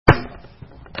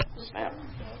Yeah.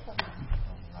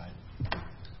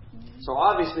 So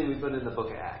obviously we've been in the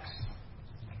book of Acts.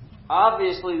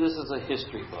 Obviously this is a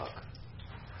history book.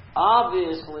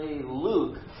 Obviously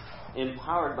Luke,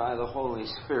 empowered by the Holy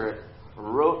Spirit,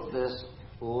 wrote this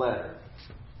letter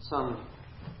some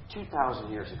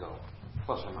 2,000 years ago,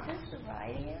 plus or minus.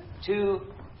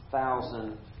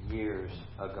 2,000 years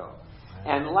ago.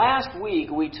 And last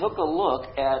week we took a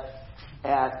look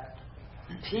at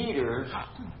Peter's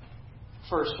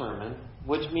first sermon,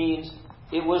 which means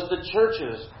it was the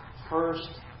church's first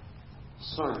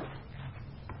sermon.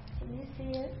 Can you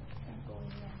see it?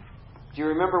 Do you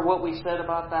remember what we said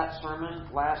about that sermon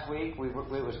last week? It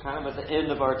was kind of at the end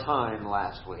of our time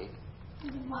last week.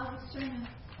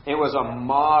 It was a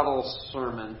model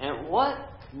sermon. And what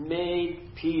made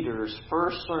Peter's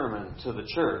first sermon to the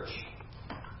church?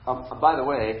 By the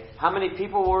way, how many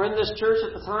people were in this church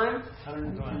at the time?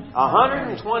 120.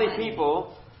 120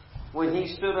 people when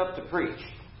he stood up to preach.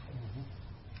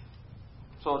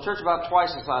 So a church about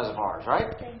twice the size of ours,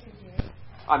 right? Thank you, Jerry.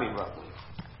 I mean, roughly.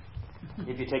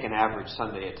 If you take an average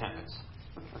Sunday attendance.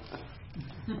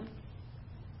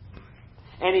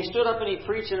 And he stood up and he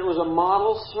preached, and it was a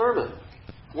model sermon.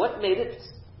 What made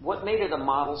it a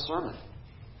model sermon?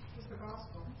 It was the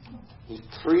gospel. He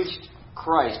preached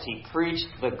Christ. He preached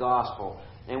the gospel.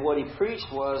 And what he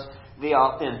preached was the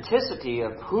authenticity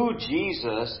of who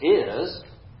Jesus is,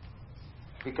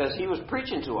 because he was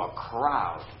preaching to a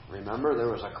crowd. Remember, there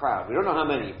was a crowd. We don't know how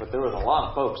many, but there was a lot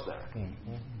of folks there.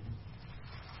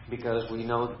 Because we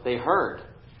know that they heard.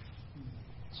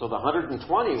 So the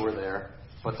 120 were there,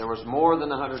 but there was more than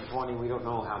 120. We don't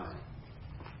know how many.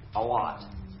 A lot.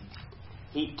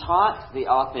 He taught the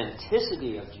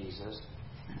authenticity of Jesus.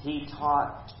 He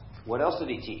taught, what else did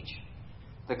he teach?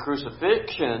 The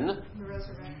crucifixion.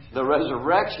 The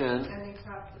resurrection. And he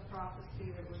taught the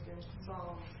prophecy that was in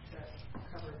Psalms that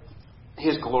covered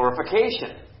his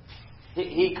glorification.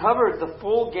 He covered the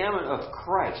full gamut of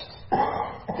Christ.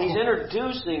 He's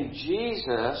introducing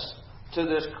Jesus to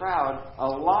this crowd, a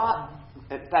lot,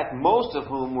 in fact, most of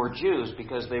whom were Jews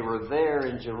because they were there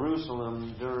in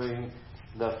Jerusalem during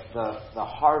the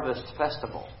harvest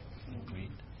festival.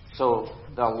 So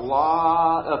a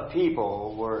lot of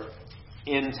people were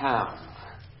in town.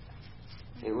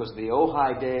 It was the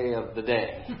Ojai day of the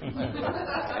day.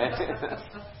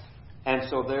 And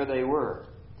so there they were.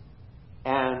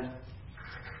 And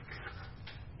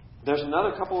there's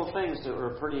another couple of things that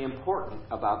were pretty important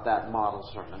about that model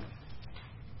sermon.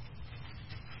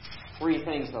 3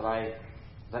 things that I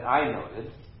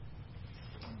noted.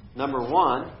 Number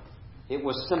 1, it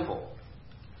was simple.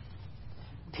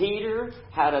 Peter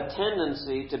had a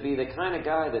tendency to be the kind of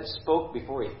guy that spoke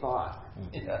before he thought.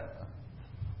 Yeah.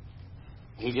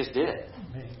 He just did.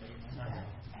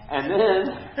 And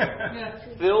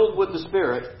then, filled with the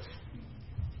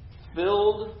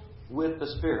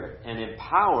Spirit, and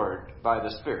empowered by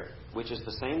the Spirit, which is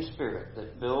the same Spirit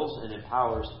that fills and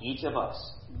empowers each of us.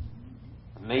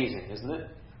 Amazing, isn't it?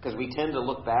 Because we tend to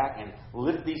look back and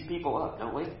lift these people up,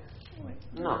 don't we?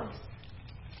 No.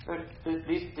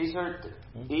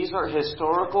 These are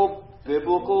historical,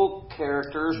 biblical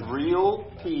characters, real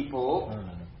people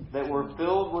that were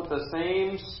filled with the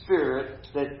same Spirit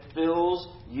that fills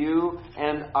you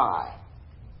and I.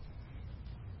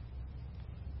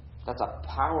 That's a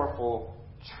powerful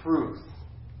truth,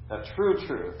 a true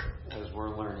truth, as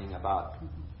we're learning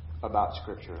about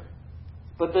Scripture.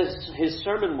 But his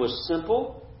sermon was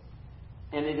simple,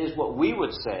 and it is what we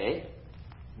would say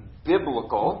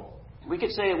biblical. We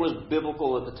could say it was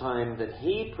biblical at the time that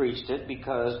he preached it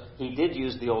because he did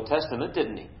use the Old Testament,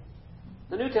 didn't he?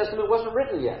 The New Testament wasn't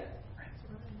written yet.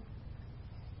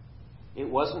 It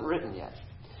wasn't written yet.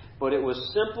 But it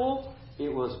was simple, it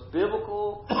was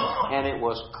biblical, and it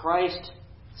was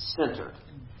Christ-centered.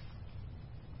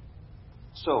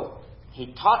 So,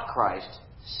 he taught Christ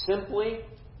simply,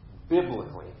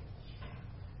 biblically,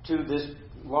 to this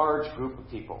large group of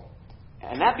people.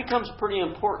 And that becomes pretty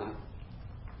important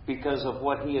because of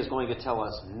what he is going to tell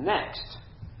us next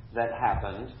that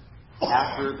happened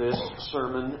after this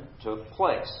sermon took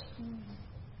place.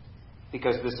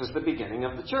 Because this is the beginning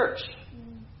of the church.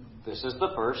 This is the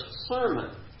first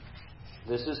sermon.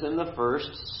 This is in the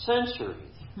first century.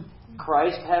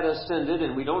 Christ had ascended,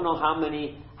 and we don't know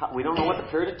we don't know what the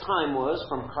period of time was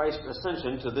from Christ's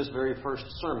ascension to this very first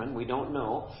sermon. We don't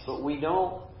know. But we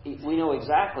know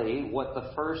exactly what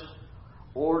the first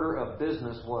order of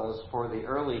business was for the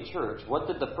early church. What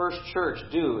did the first church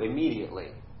do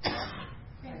immediately?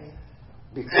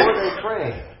 Before they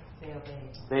prayed,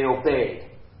 they obeyed.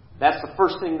 That's the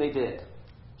first thing they did.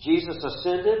 Jesus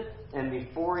ascended, and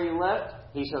before he left,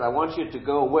 he said, I want you to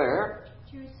go where?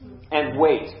 Jerusalem. and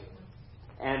wait.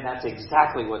 And that's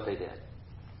exactly what they did.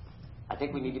 I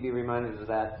think we need to be reminded of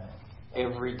that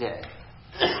every day.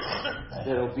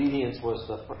 That obedience was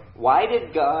the first. Why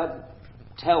did God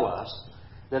tell us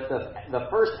that the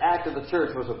first act of the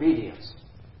church was obedience?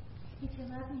 If you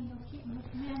love me, you'll keep my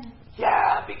commandments.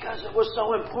 Yeah, because it was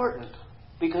so important.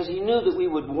 Because He knew that we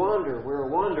would wander. We're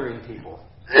a wandering people.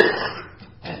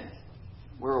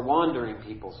 We're a wandering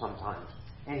people sometimes.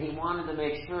 And He wanted to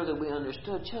make sure that we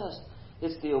understood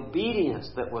it's the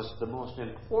obedience that was the most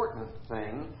important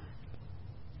thing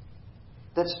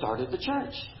that started the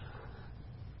church.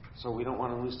 So we don't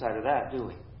want to lose sight of that, do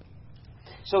we?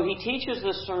 So He teaches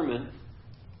this sermon,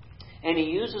 and He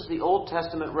uses the Old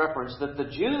Testament reference that the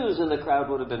Jews in the crowd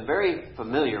would have been very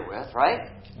familiar with, right?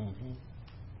 Mm-hmm.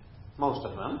 Most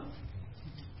of them.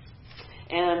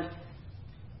 And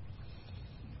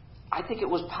I think it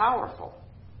was powerful.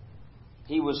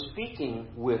 He was speaking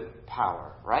with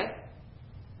power, right?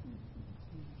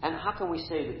 And how can we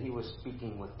say that He was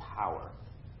speaking with power?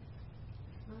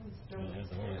 The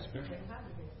Holy Spirit.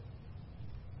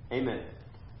 Amen.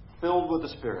 Filled with the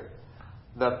Spirit.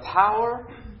 The power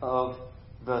of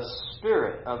the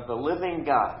Spirit of the living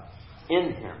God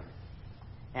in Him.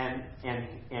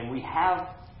 And we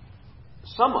have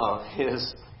some of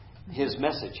His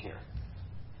message here.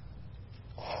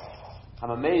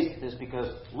 I'm amazed at this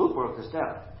because Luke wrote this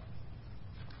down.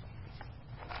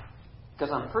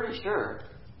 Because I'm pretty sure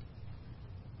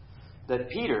that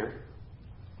Peter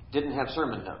didn't have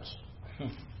sermon notes.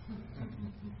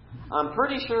 I'm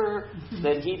pretty sure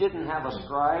that he didn't have a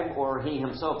scribe, or he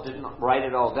himself didn't write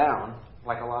it all down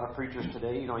like a lot of preachers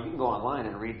today. You can go online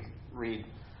and read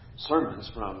sermons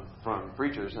from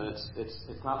preachers, and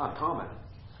it's not uncommon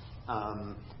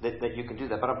that you can do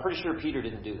that. But I'm pretty sure Peter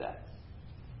didn't do that.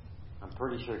 I'm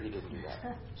pretty sure he didn't do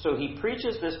that. So he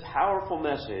preaches this powerful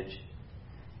message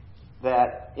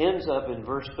that ends up in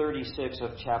verse 36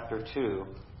 of chapter 2.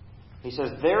 He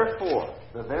says, therefore,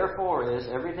 the therefore is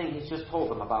everything He's just told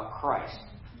them about Christ.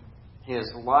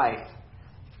 His life,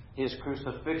 His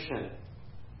crucifixion,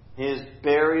 His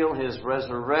burial, His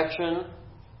resurrection,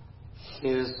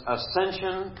 His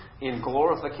ascension in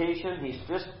glorification.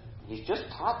 He's just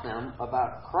taught them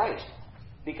about Christ.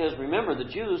 Because remember, the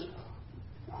Jews,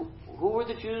 who were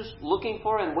the Jews looking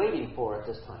for and waiting for at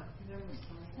this time?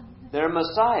 Their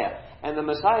Messiah. And the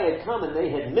Messiah had come and they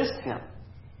had missed Him.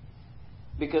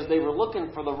 Because they were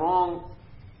looking for the wrong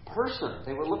person.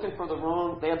 They were looking for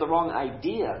they had the wrong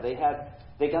idea. They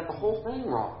got the whole thing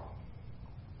wrong.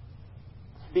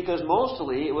 Because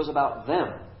mostly it was about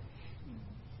them.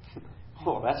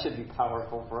 Oh, that should be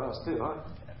powerful for us too, huh?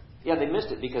 Yeah, they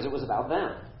missed it because it was about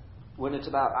them. When it's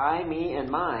about I, me, and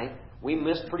my, we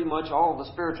miss pretty much all the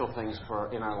spiritual things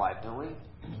in our life, don't we?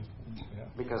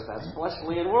 Because that's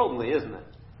fleshly and worldly, isn't it?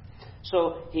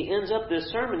 So he ends up this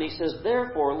sermon, he says,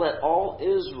 therefore let all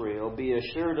Israel be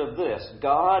assured of this.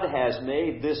 God has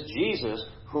made this Jesus,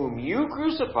 whom you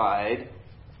crucified,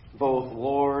 both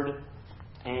Lord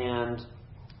and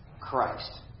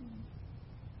Christ.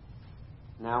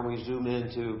 Now we zoom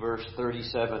into verse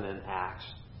 37 in Acts.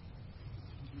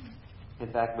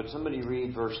 In fact, would somebody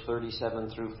read verse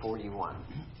 37 through 41?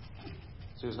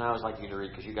 Susan, I always like you to read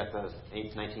because you got the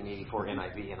 1984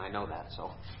 NIV, and I know that,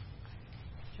 so...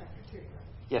 Chapter 2.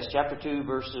 Yes, chapter 2,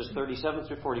 verses 37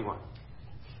 through 41.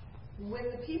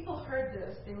 When the people heard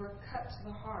this, they were cut to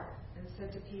the heart and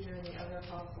said to Peter and the other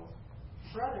apostles,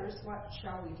 brothers, what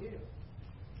shall we do?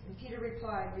 And Peter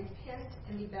replied, repent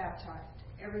and be baptized,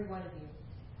 every one of you,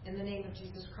 in the name of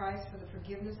Jesus Christ for the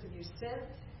forgiveness of your sins,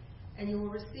 and you will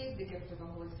receive the gift of the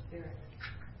Holy Spirit.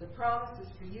 The promise is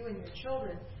for you and your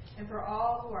children, and for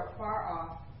all who are far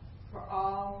off, for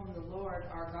all whom the Lord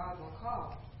our God will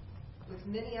call. With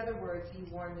many other words he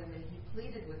warned them, and he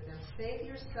pleaded with them, save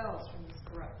yourselves from this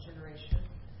corrupt generation.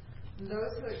 And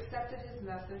those who accepted his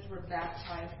message were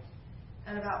baptized,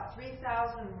 and about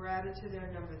 3,000 were added to their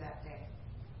number that day.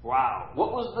 Wow.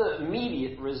 What was the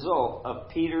immediate result of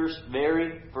Peter's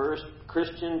very first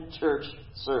Christian church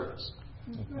service?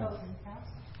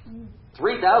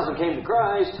 3,000 came to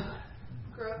Christ.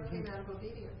 Growth came out of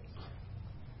obedience.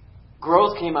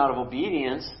 Growth came out of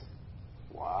obedience.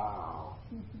 Wow.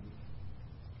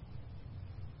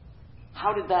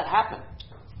 How did that happen?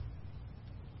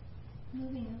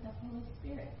 Moving of the Holy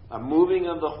Spirit. A moving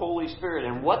of the Holy Spirit.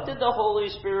 And what did the Holy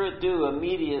Spirit do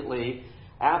immediately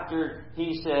after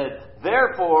he said,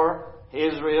 therefore,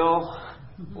 Israel,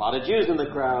 a lot of Jews in the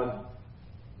crowd.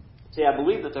 See, I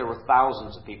believe that there were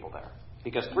thousands of people there.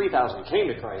 Because 3,000 came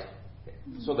to Christ.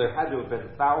 So there had to have been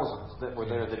thousands that were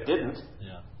there that didn't.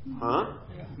 Yeah. Huh?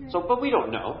 So, but we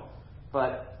don't know.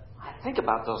 But I think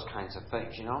about those kinds of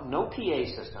things, No PA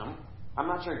system. I'm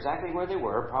not sure exactly where they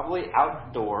were, probably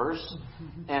outdoors.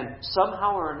 And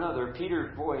somehow or another,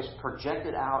 Peter's voice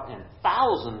projected out and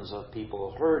thousands of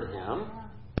people heard him.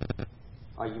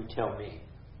 Oh, you tell me.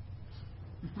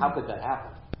 How could that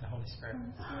happen? The Holy Spirit.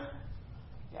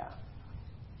 Yeah.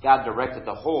 God directed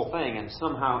the whole thing and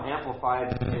somehow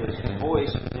amplified His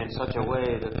voice in such a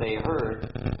way that they heard.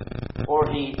 Or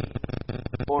He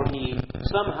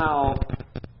somehow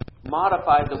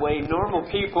modified the way normal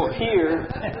people hear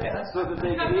so that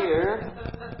they could hear.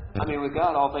 I mean, with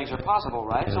God, all things are possible,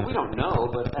 right? So we don't know,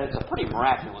 but it's a pretty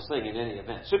miraculous thing in any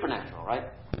event. Supernatural, right?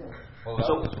 Well, that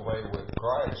was the way with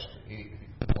Christ.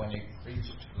 When He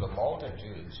preached to the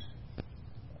multitudes,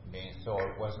 so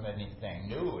it wasn't anything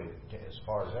new as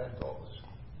far as that goes.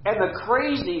 And the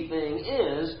crazy thing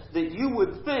is that you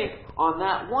would think on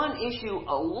that one issue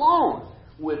alone,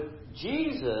 with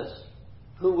Jesus,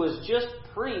 who was just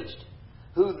preached,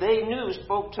 who they knew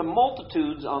spoke to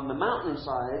multitudes on the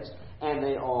mountainsides, and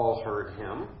they all heard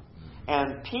him.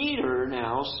 And Peter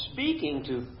now speaking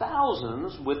to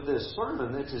thousands with this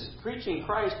sermon that is preaching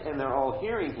Christ, and they're all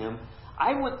hearing him.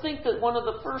 I would think that one of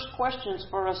the first questions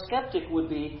for a skeptic would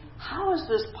be, how is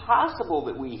this possible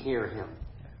that we hear him?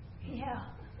 Yeah.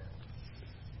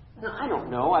 Now, I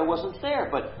don't know. I wasn't there.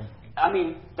 But, I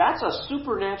mean, that's a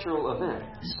supernatural event.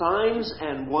 Signs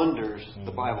and wonders,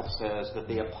 the Bible says, that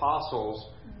the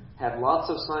apostles had lots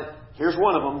of signs. Here's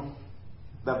one of them.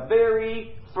 The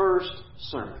very first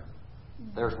sermon.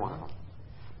 There's one of them.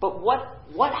 But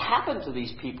what happened to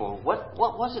these people? What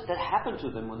was it that happened to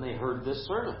them when they heard this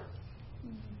sermon?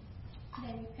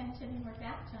 They repented and were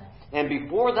baptized. And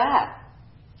before that,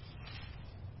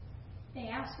 They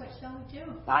asked, what shall we do?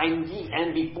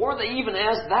 and before they even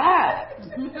asked that,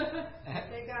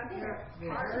 They got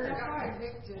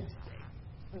convicted.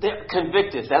 they're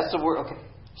convicted. That's the word. Okay.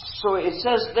 So it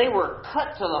says they were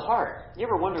cut to the heart. You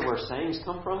ever wonder where sayings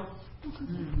come from?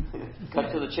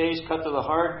 Cut to the chase, cut to the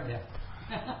heart. Yeah.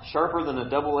 Sharper than a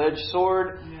double-edged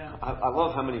sword. Yeah. I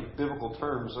love how many biblical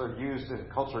terms are used in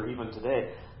culture even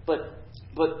today. But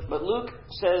Luke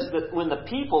says that when the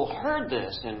people heard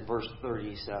this in verse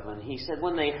 37, he said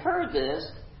when they heard this,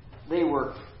 they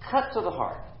were cut to the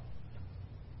heart.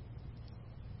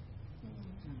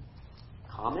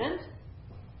 Comment?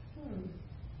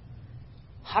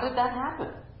 How did that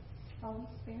happen? Holy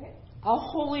Spirit. The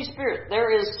Holy Spirit.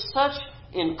 There is such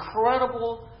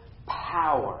incredible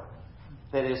power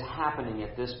that is happening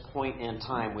at this point in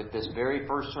time with this very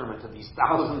first sermon to these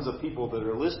thousands of people that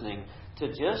are listening to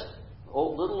just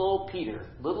little old Peter.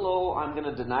 Little old, I'm going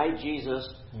to deny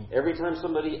Jesus every time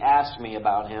somebody asks me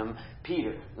about him.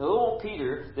 Peter. Little old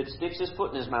Peter that sticks his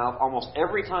foot in his mouth almost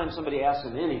every time somebody asks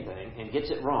him anything and gets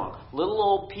it wrong. Little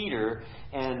old Peter,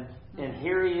 and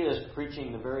here he is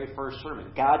preaching the very first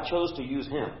sermon. God chose to use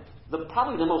him.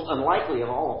 Probably the most unlikely of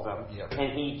all of them. Yep.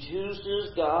 And he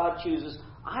chooses, God chooses.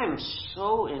 I'm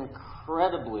so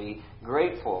incredibly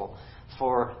grateful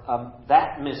for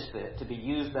that misfit to be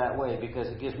used that way because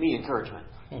it gives me encouragement.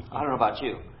 I don't know about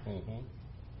you. Mm-hmm.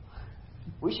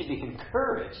 We should be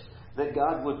encouraged that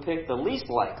God would pick the least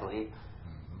likely.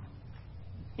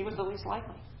 He was the least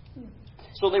likely.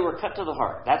 So they were cut to the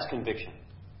heart. That's conviction.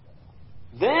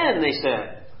 Then they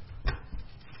said,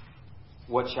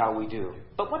 what shall we do?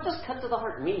 But what does cut to the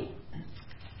heart mean?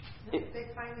 They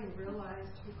finally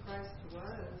realized who Christ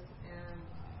was, and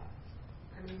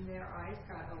I mean their eyes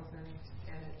got opened,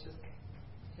 and it just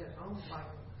hit home like,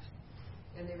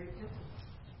 and they repented.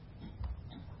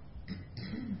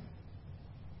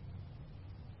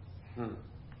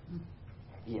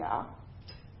 Yeah.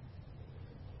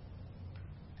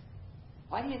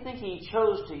 Why do you think he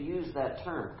chose to use that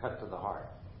term, cut to the heart?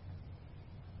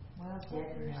 Well,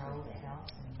 getting their old self.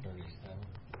 37.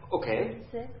 Okay.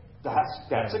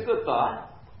 That's a good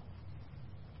thought.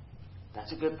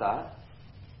 That's a good thought.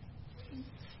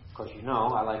 Of course,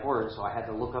 I like words, so I had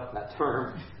to look up that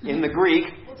term in the Greek.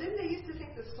 Well, didn't they used to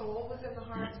think the soul was in the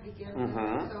heart to begin with?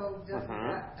 Mhm. So doesn't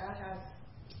that has...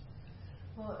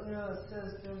 Well, it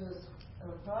says there's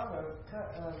a proverb,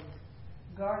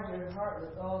 guard your heart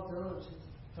with all diligence,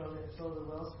 from it flow the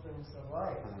well springs of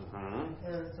life. Mm-hmm.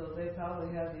 And so they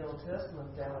probably have the Old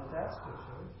Testament down with that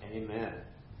scripture. Amen.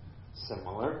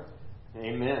 Similar.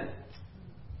 Amen.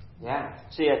 Yeah.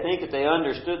 See, I think that they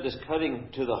understood this cutting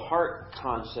to the heart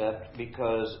concept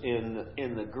because in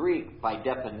the Greek, by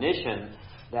definition,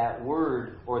 that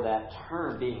word or that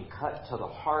term being cut to the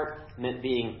heart meant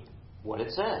being what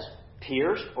it says,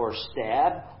 pierced or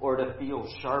stabbed or to feel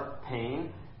sharp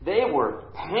pain. They were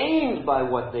pained by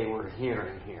what they were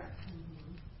hearing here.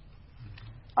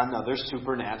 Another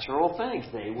supernatural thing.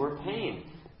 They were pained.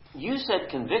 you said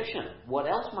conviction. What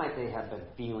else might they have been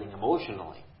feeling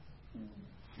emotionally?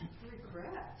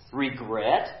 Regret.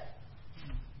 Regret?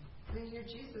 I mean, your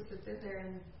Jesus had been there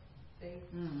and they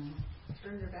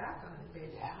turned their back on it,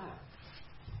 basically. Yeah.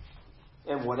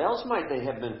 And what else might they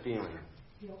have been feeling?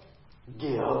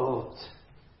 Guilt.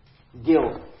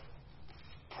 Guilt.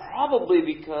 Probably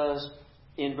because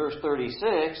in verse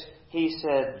 36, he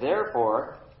said,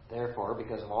 therefore,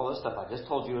 because of all this stuff I just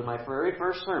told you in my very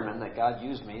first sermon that God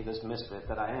used me, this misfit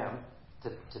that I am,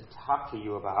 to talk to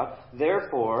you about.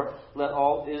 Therefore, let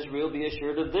all Israel be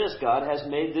assured of this. God has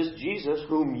made this Jesus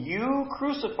whom you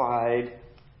crucified.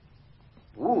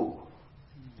 Ooh,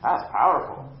 that's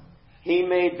powerful. He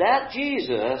made that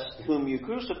Jesus whom you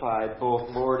crucified both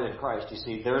Lord and Christ. You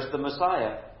see, there's the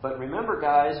Messiah. But remember,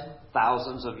 guys,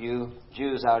 thousands of you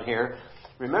Jews out here,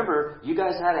 remember, you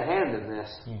guys had a hand in this.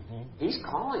 Mm-hmm. He's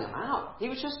calling them out. He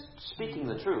was just speaking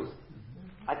the truth.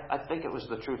 I think it was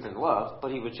the truth in love,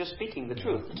 but he was just speaking the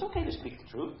truth. It's okay to speak the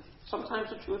truth. Sometimes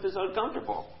the truth is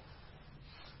uncomfortable.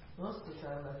 Most of the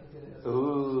time, I think it is.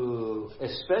 Ooh,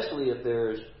 especially if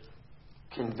there's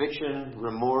conviction,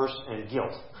 remorse, and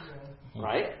guilt. Yeah.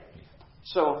 Right?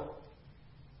 So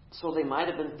they might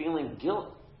have been feeling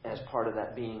guilt as part of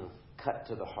that being cut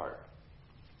to the heart.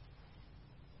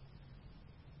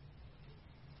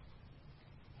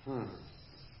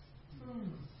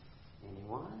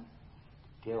 Anyone?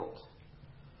 Guilt.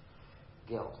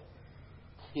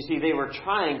 You see, they were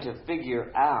trying to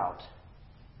figure out,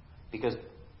 because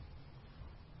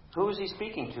who was he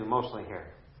speaking to mostly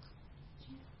here?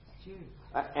 Jews.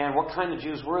 And what kind of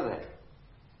Jews were they?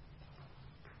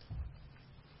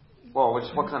 Well,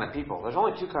 what kind of people? There's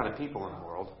only two kind of people in the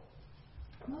world.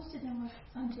 Most of them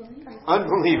were unbelievers.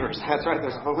 Unbelievers, that's right.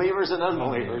 There's believers and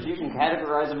unbelievers. You can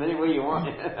categorize them any way you want,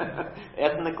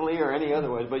 ethnically or any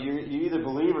other way. But you either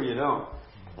believe or you don't.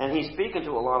 And he's speaking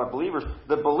to a lot of believers.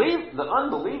 The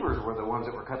unbelievers were the ones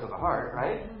that were cut to the heart,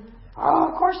 right? Oh,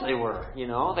 of course they were. You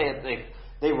know,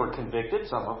 they were convicted.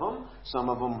 Some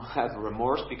of them had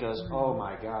remorse because, oh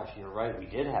my gosh, you're right. We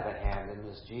did have a hand in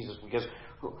this Jesus because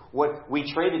what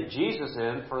we traded Jesus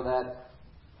in for that.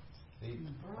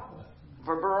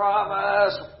 For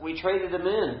Barabbas, we traded him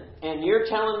in. And you're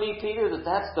telling me, Peter, that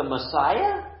that's the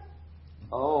Messiah?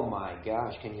 Oh my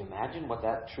gosh, can you imagine what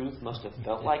that truth must have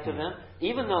felt like to them?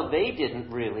 Even though they didn't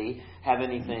really have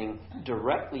anything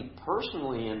directly,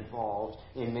 personally involved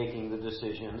in making the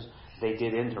decisions, they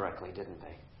did indirectly, didn't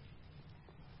they?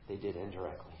 They did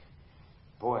indirectly.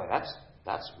 Boy,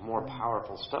 that's more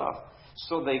powerful stuff.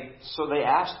 So they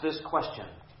asked this question,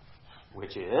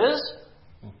 which is,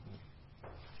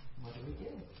 what do we do?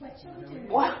 What shall we do?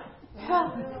 What? Yeah.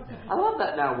 I love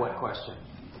that now what question.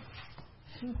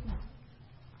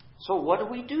 So what do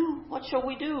we do? What shall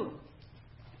we do?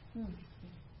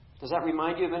 Does that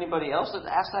remind you of anybody else that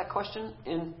asked that question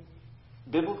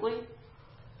biblically?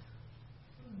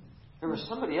 There was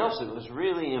somebody else that was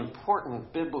really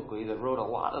important biblically that wrote a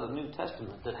lot of the New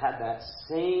Testament that had that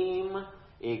same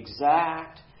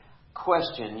exact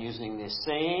question using the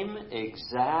same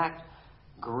exact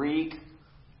Greek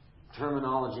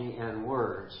terminology and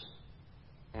words.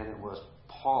 And it was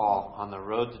Paul on the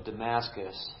road to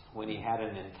Damascus when he had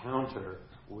an encounter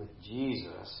with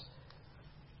Jesus.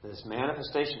 This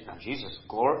manifestation. Now, Jesus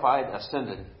glorified,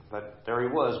 ascended, but there he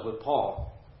was with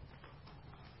Paul.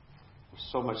 There's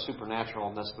so much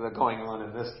supernaturalness going on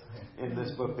in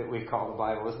this book that we call the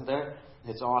Bible, isn't there?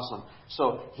 It's awesome.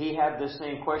 So he had this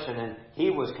same question, and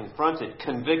he was confronted,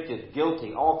 convicted,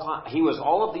 guilty. He was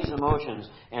all of these emotions,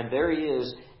 and there he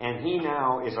is, and he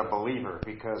now is a believer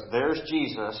because there's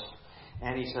Jesus,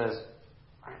 and he says,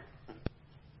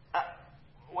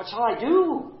 "What shall I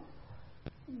do?"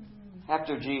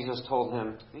 After Jesus told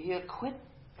him, "Will you quit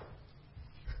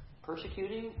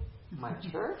persecuting my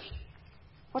church?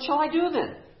 What shall I do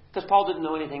then?" Because Paul didn't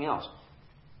know anything else.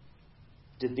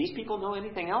 Did these people know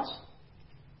anything else?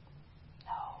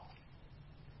 No.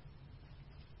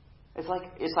 It's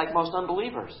like most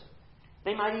unbelievers.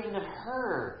 They might even have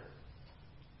heard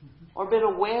or been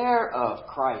aware of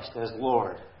Christ as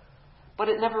Lord, but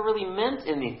it never really meant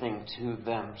anything to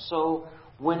them. So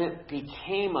when it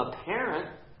became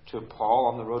apparent to Paul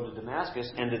on the road to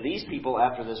Damascus and to these people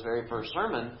after this very first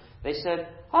sermon, they said,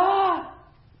 I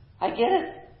get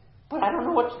it, but I don't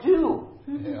know what to do.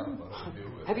 Yeah, what to do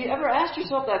with Have you ever asked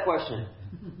yourself that question?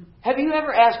 Have you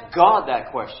ever asked God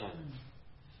that question?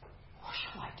 What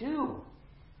shall I do?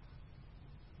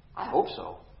 I hope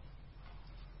so.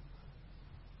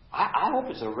 I hope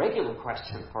it's a regular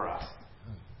question for us.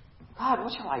 God,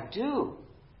 what shall I do?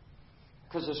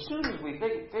 Because as soon as we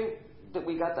that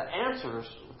we got the answers,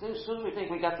 as soon as we think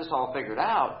we got this all figured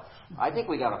out, I think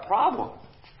we got a problem.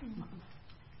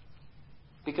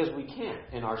 Because we can't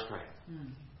in our strength.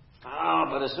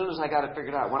 But as soon as I got it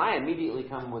figured out, when I immediately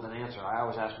come with an answer, I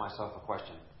always ask myself a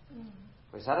question.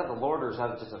 Is that of the Lord or is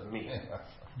that just of me?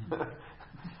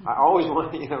 I always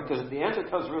want to, because the answer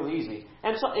comes really easy.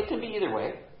 And so it can be either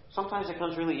way. Sometimes it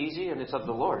comes really easy and it's of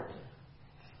the Lord.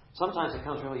 Sometimes it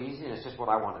comes really easy and it's just what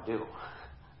I want to do.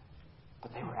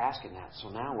 But they were asking that. So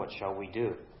now what shall we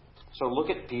do? So look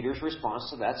at Peter's response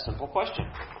to that simple question.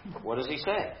 What does he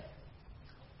say?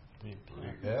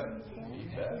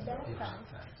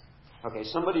 Okay,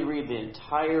 somebody read the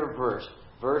entire verse.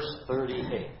 Verse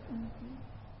 38.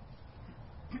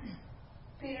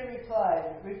 Peter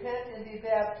replied, "Repent and be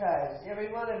baptized,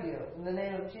 every one of you, in the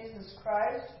name of Jesus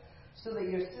Christ, so that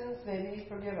your sins may be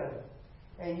forgiven,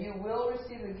 and you will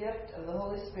receive the gift of the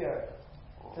Holy Spirit.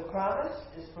 The promise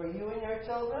is for you and your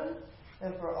children,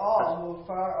 and for all who are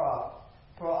far off,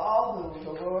 for all whom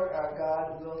the Lord our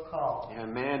God will call."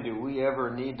 And man, do we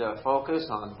ever need to focus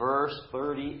on verse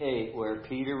 38, where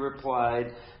Peter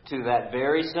replied to that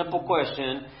very simple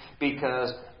question,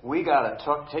 because we got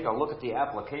to take a look at the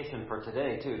application for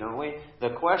today too, don't we? The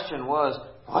question was,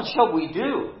 what shall we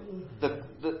do?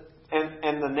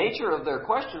 And the nature of their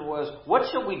question was, what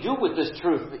shall we do with this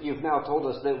truth that you've now told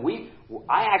us that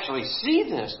I actually see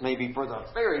this, maybe for the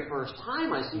very first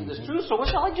time I see this truth, so what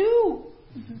shall I do?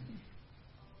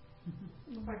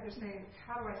 It's like they're saying,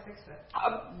 how do I fix it?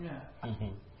 Mm-hmm.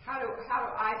 How do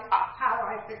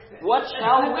I fix it? What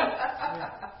shall we?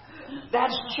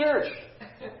 That's church.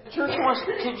 Church wants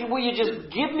to, will you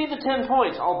just give me the 10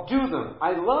 points? I'll do them.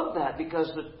 I love that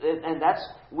because,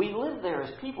 we live there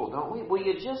as people, don't we? Will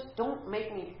you just don't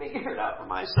make me figure it out for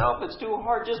myself? It's too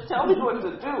hard. Just tell me what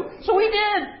to do. So he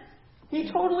did.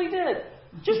 He totally did.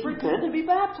 Just repent and be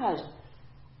baptized.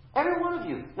 Every one of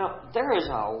you. Now, there is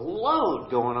a load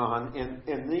going on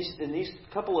in these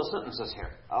couple of sentences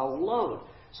here. A load.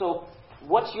 So,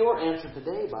 what's your answer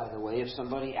today, by the way, if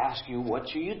somebody asks you, what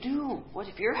should you do? What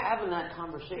if you're having that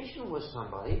conversation with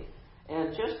somebody,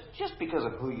 and just because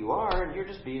of who you are, and you're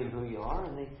just being who you are,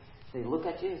 and they look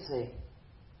at you and say,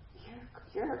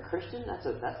 you're a Christian? That's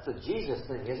the Jesus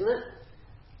thing, isn't it?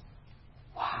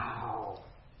 Wow.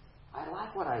 I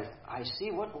like what I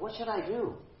see. What should I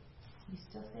do? You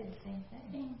still say the same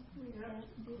thing.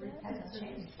 It hasn't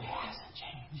changed. It hasn't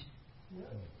changed.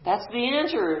 That's the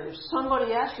answer. If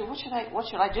somebody asks you, what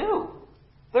should I do?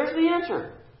 There's the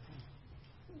answer.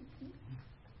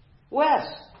 Wes,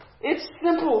 it's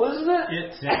simple, isn't it?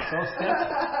 It's so simple.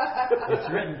 It's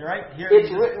written right here.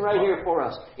 It's written right here for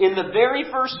us. In the very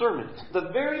first sermon, the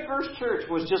very first church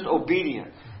was just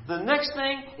obedient. The next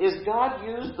thing is God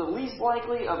used the least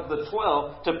likely of the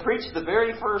 12 to preach the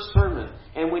very first sermon.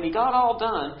 And when he got all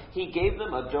done, he gave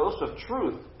them a dose of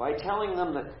truth by telling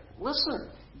them that,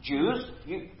 listen, Jews,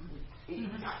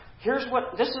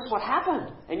 this is what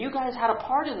happened. And you guys had a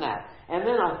part in that. And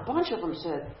then a bunch of them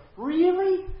said,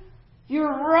 really?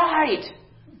 You're right.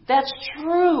 That's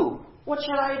true. What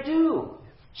should I do?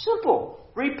 Simple.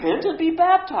 Repent and be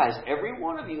baptized, every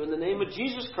one of you, in the name of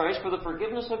Jesus Christ for the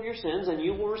forgiveness of your sins, and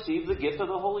you will receive the gift of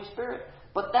the Holy Spirit.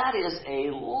 But that is a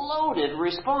loaded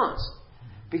response.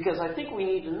 Because I think we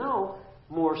need to know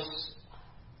more.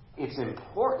 It's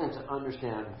important to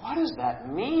understand, what does that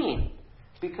mean?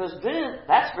 Because then,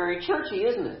 that's very churchy,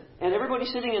 isn't it? And everybody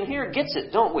sitting in here gets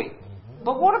it, don't we?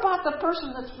 But what about the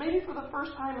person that's maybe for the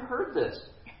first time heard this?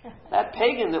 That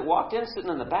pagan that walked in sitting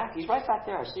in the back, he's right back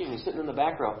there. I see him. He's sitting in the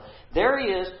back row. There he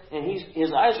is, and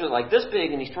his eyes are like this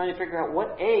big, and he's trying to figure out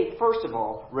first of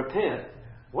all, repent.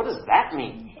 What does that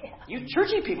mean? You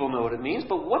churchy people know what it means,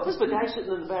 but what does the guy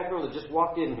sitting in the back row that just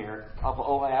walked in here off of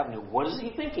Ojai Avenue, what is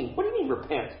he thinking? What do you mean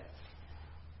repent?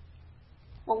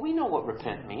 Well, we know what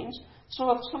repent means. So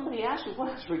if somebody asks you,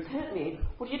 what does repent mean?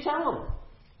 What do you tell them?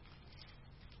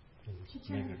 To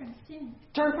turn from sin.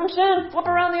 Turn from sin. Flip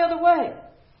around the other way.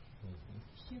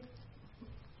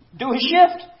 Do a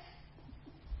shift.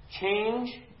 Change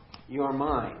your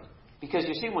mind. Because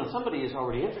you see, when somebody is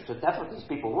already interested, that's what these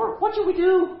people were. What should we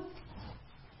do?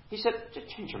 He said, just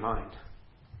change your mind.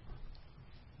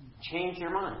 Change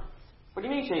your mind. What do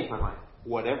you mean change my mind?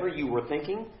 Whatever you were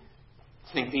thinking,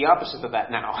 think the opposite of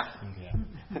that now. Yeah.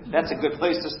 That's a good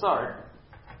place to start.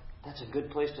 That's a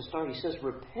good place to start. He says,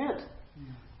 repent.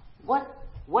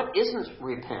 What isn't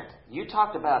repent? You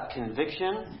talked about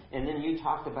conviction, and then you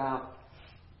talked about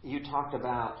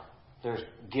there's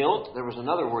guilt. There was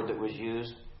another word that was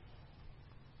used.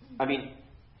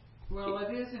 Well,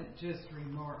 it isn't just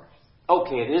remorse.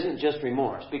 Okay, it isn't just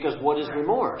remorse. Because what is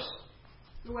remorse?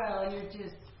 Well, you're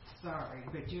just sorry,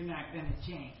 but you're not going to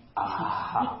change.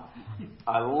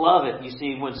 I love it. You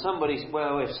see, when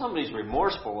if somebody's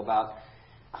remorseful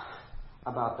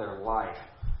about their life,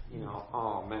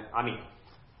 oh man, I mean,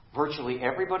 virtually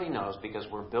everybody knows because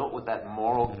we're built with that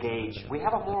moral gauge. We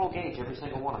have a moral gauge, every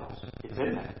single one of us. It's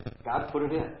in there. God put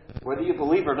it in, whether you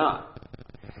believe or not.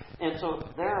 And so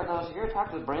there are those, you ever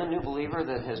talk to a brand new believer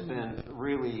that has been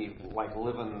really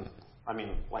living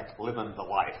the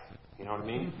life. You know what I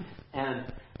mean?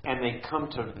 And they're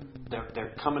coming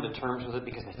to terms with it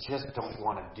because they just don't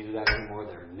want to do that anymore.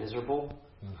 They're miserable.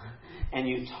 And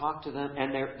you talk to them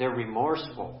and they're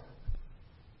remorseful.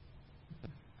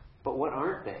 But what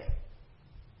aren't they?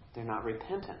 They're not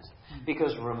repentant.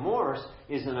 Because remorse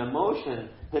is an emotion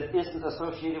that isn't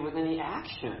associated with any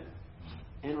action.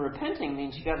 And repenting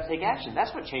means you got to take action.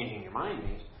 That's what changing your mind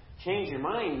means. Change your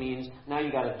mind means now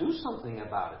you got to do something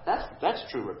about it. That's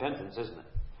true repentance, isn't it?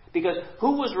 Because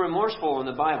who was remorseful in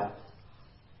the Bible?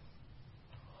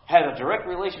 Had a direct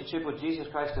relationship with Jesus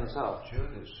Christ himself.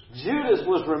 Judas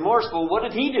was remorseful. What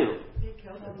did he do?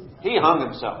 He hung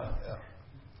himself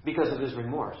because of his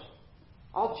remorse.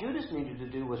 All Judas needed to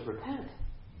do was repent.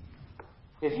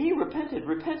 If he repented,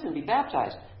 repent and be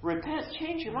baptized. Repent,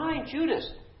 change your mind, Judas.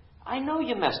 I know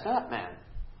you messed up, man.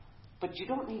 But you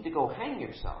don't need to go hang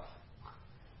yourself.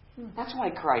 That's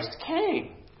why Christ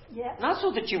came. Yeah. Not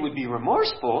so that you would be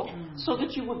remorseful, so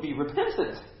that you would be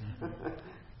repentant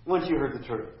once you heard the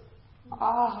truth.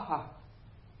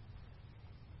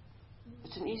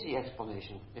 It's an easy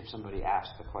explanation if somebody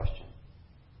asks the question.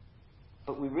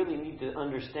 But we really need to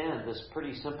understand this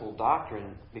pretty simple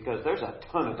doctrine because there's a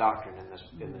ton of doctrine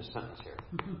in this sentence here.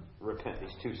 Repent,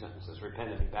 these two sentences, repent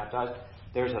and be baptized.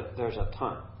 There's a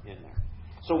ton in there.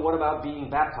 So what about being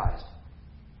baptized?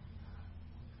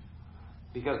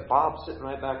 Because Bob's sitting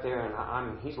right back there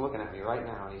and he's looking at me right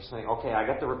now and he's saying, okay, I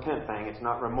got the repent thing, it's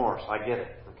not remorse, I get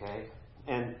it, okay?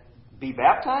 And be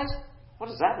baptized? What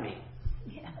does that mean?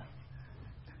 Yeah.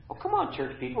 Oh, come on,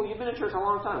 church people, you've been in church a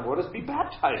long time. What does be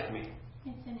baptized mean?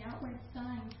 It's an outward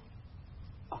sign.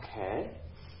 Okay.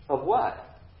 Of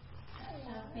what?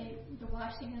 The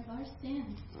washing of our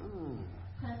sins.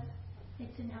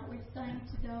 It's an outward sign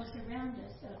to those around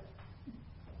us of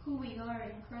who we are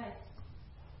in Christ.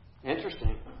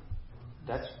 Interesting.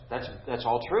 That's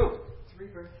all true. It's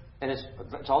rebirth. And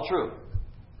it's all true.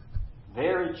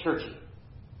 Very churchy.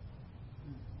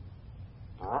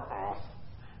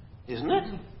 Isn't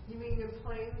it? You mean in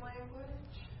plain language?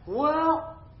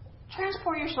 Well,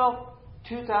 transport yourself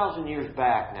 2,000 years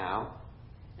back now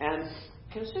and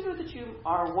consider that you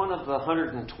are one of the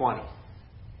 120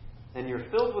 and you're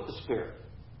filled with the Spirit.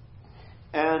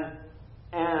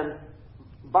 And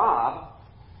Bob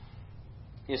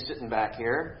is sitting back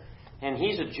here and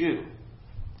he's a Jew.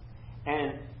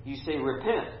 And you say,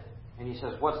 repent. And he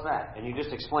says, what's that? And you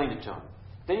just explained it to him.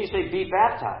 Then you say, be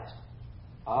baptized.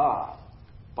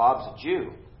 Bob's a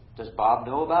Jew. Does Bob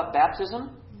know about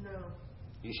baptism? No.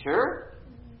 You sure?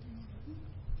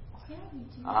 Yeah, we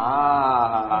do. He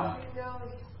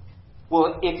knows.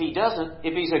 Well, if he doesn't,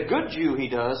 if he's a good Jew, he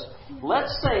does.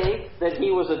 Let's say that he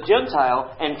was a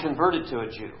Gentile and converted to a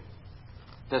Jew.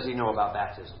 Does he know about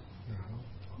baptism?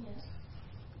 Yes.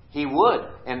 He would.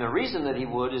 And the reason that he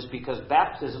would is because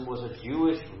baptism was a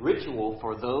Jewish ritual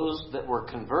for those that were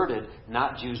converted,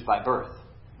 not Jews by birth.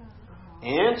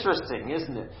 Interesting,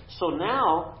 isn't it? So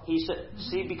now, he said,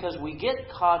 see, because we get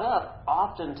caught up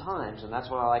oftentimes, and that's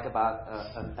what I like about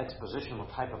an expositional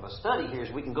type of a study here,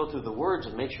 is we can go through the words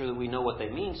and make sure that we know what they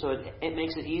mean, so it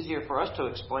makes it easier for us to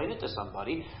explain it to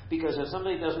somebody, because if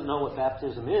somebody doesn't know what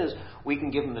baptism is, we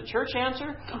can give them the church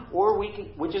answer, or we can,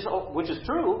 which is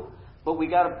true, but we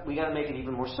got to make it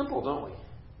even more simple, don't we?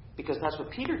 Because that's what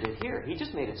Peter did here. He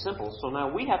just made it simple. So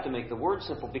now we have to make the word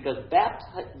simple, because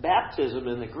baptism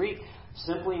in the Greek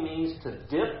simply means to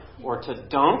dip or to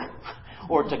dunk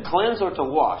or to cleanse or to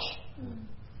wash.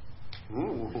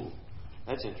 Ooh,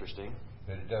 that's interesting.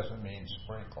 But it doesn't mean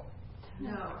sprinkle.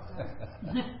 No.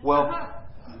 Well,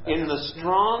 in the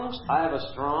Strong's, I have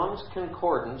a Strong's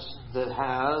Concordance that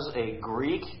has a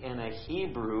Greek and a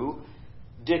Hebrew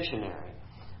dictionary.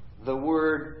 The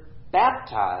word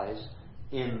baptize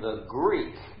in the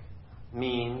Greek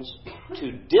means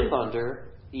to dip under,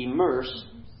 immerse,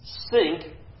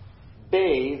 sink,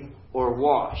 bathe, or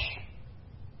wash.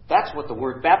 That's what the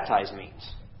word baptize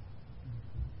means.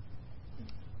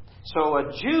 So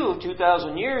a Jew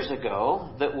 2,000 years ago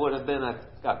that would have been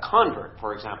a convert,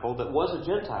 for example, that was a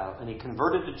Gentile, and he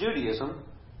converted to Judaism,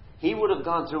 he would have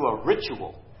gone through a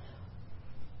ritual.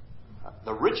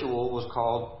 The ritual was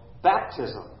called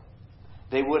baptism.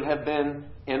 They would have been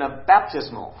in a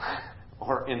baptismal,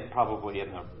 or probably in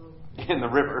a in the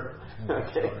river,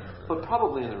 okay, but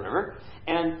probably in the river,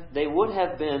 and they would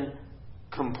have been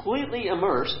completely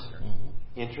immersed.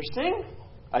 Interesting.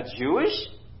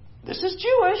 This is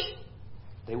Jewish.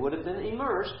 They would have been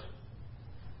immersed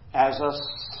as a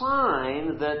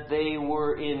sign that they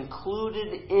were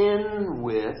included in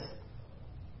with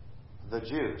the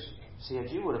Jews. See, a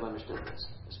Jew would have understood this,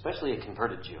 especially a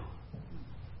converted Jew.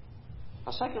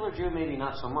 A secular Jew, maybe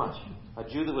not so much. A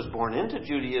Jew that was born into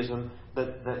Judaism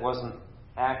that wasn't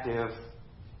active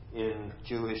in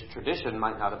Jewish tradition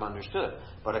might not have understood.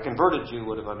 But a converted Jew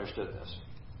would have understood this.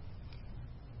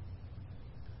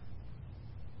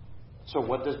 So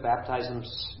what does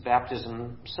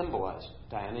baptism symbolize?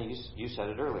 Diana, you said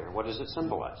it earlier. What does it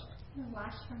symbolize? We're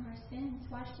washed from our sins,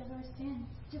 washed of our sins.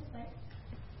 Just like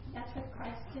that's what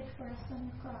Christ did for us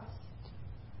on the cross.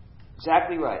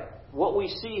 Exactly right. What we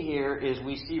see here is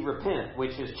we see repent,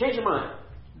 which is change your mind.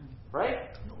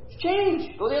 Right?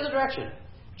 Change. Go the other direction.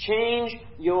 Change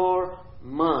your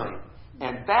mind.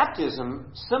 And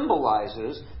baptism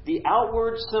symbolizes the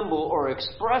outward symbol or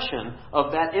expression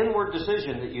of that inward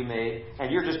decision that you made,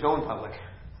 and you're just going public.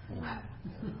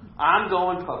 I'm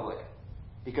going public.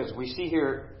 Because we see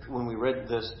here, when we read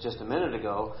this just a minute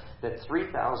ago, that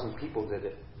 3,000 people did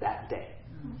it that day.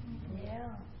 Yeah.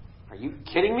 Are you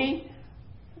kidding me?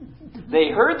 They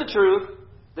heard the truth.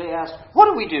 They asked, what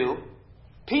do we do?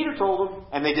 Peter told them,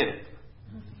 and they did it.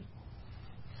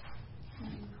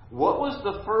 What was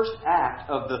the first act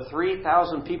of the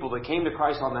 3,000 people that came to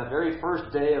Christ on that very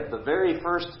first day of the very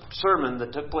first sermon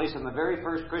that took place in the very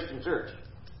first Christian church?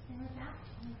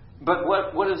 But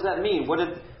what does that mean? What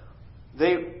did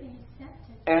they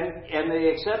and they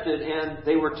accepted, and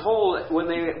they were told when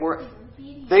they were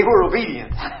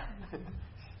obedient.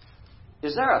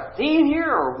 Is there a theme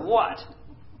here or what?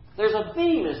 There's a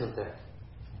theme, isn't there?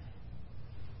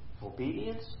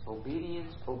 Obedience,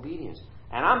 obedience, obedience.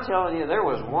 And I'm telling you, there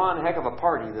was one heck of a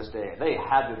party this day. They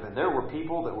had to have been. There were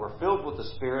people that were filled with the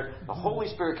Spirit. The Holy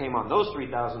Spirit came on those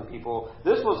 3,000 people.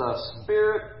 This was a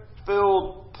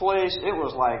Spirit-filled place. It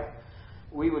was like,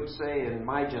 we would say in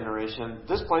my generation,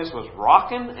 this place was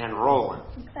rocking and rolling.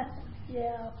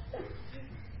 Yeah.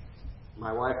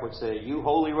 My wife would say, you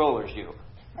holy rollers, you.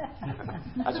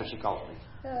 That's what she called me.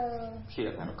 She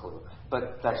doesn't have a clue.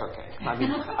 But that's okay. I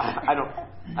mean,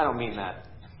 I don't mean that.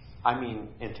 I mean,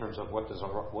 in terms of what does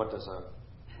a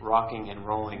rocking and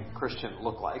rolling Christian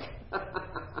look like?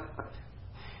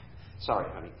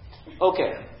 Sorry, honey.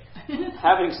 Okay.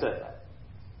 Having said that,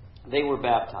 they were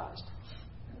baptized.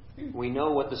 We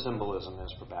know what the symbolism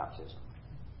is for baptism.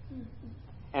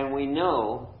 And we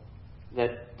know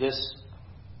that this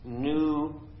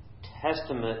New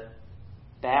Testament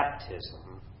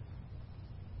baptism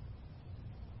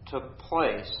took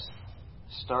place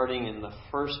starting in the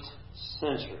first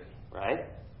century, right?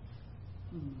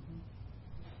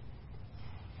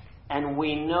 And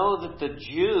we know that the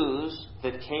Jews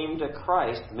that came to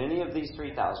Christ, many of these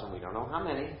 3,000, we don't know how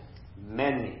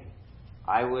many,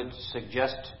 I would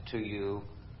suggest to you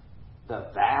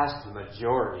the vast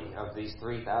majority of these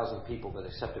 3,000 people that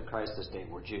accepted Christ this day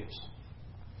were Jews.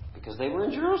 Because they were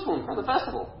in Jerusalem for the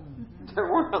festival. There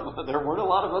weren't a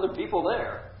lot of other people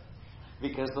there.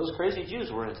 Because those crazy Jews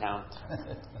were in town.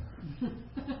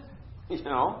 You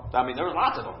know, I mean, there were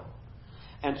lots of them.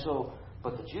 And so,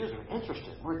 but the Jews were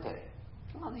interested, weren't they?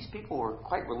 Well, these people were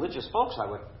quite religious folks, I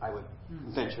would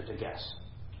venture to guess.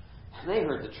 And they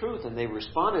heard the truth, and they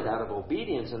responded out of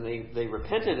obedience, and they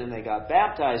repented, and they got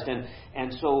baptized.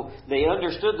 And so they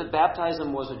understood that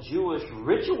baptism was a Jewish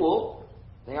ritual.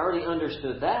 They already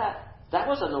understood that. That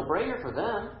was a no-brainer for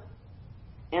them.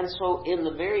 And so in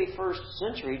the very first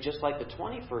century, just like the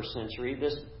 21st century,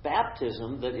 this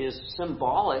baptism that is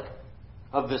symbolic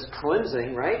of this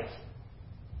cleansing, right?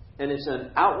 And it's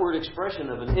an outward expression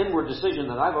of an inward decision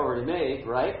that I've already made,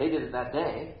 right? They did it that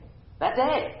day. That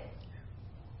day.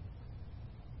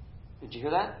 Did you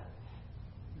hear that?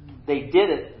 They did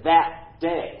it that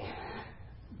day.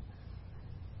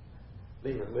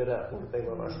 They were lit up, weren't they,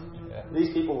 Lois? Yeah.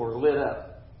 These people were lit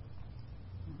up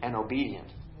and obedient.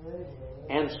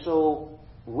 And so,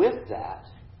 with that,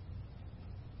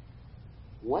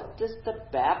 what does the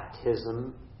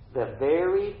baptism, the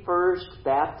very first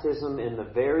baptism in the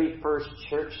very first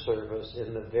church service,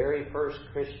 in the very first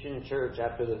Christian church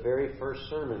after the very first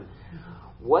sermon,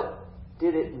 what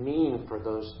did it mean for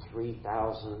those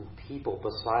 3,000 people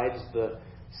besides the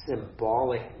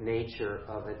symbolic nature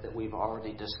of it that we've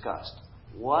already discussed?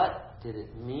 What did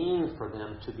it mean for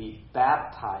them to be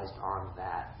baptized on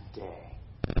that day?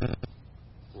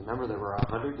 Remember, there were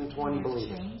 120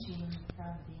 believers. Changing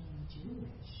from being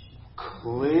Jewish.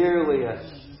 Clearly a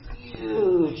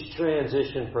huge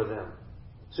transition for them.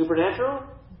 Supernatural?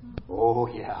 Oh,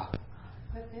 yeah.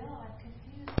 But Bill, I'm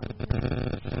confused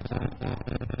because John the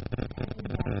Baptist had been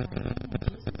baptizing and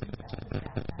Jesus himself was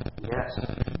baptized. Yes.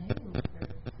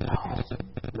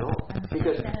 No. Because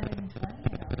Because, 720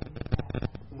 had already been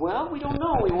baptized. well, we don't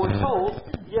know. We weren't told.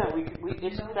 Yeah,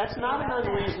 that's not an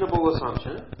unreasonable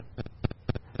assumption.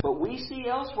 But we see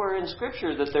elsewhere in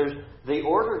Scripture that the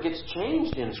order gets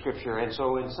changed in Scripture. And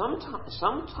so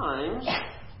sometimes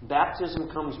baptism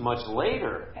comes much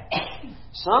later.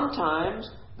 Sometimes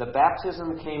the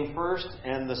baptism came first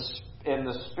and the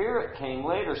Spirit came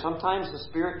later. Sometimes the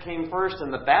Spirit came first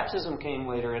and the baptism came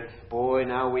later. And boy,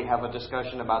 now we have a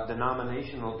discussion about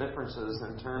denominational differences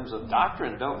in terms of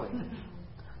doctrine, don't we?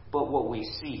 But what we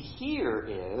see here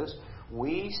is,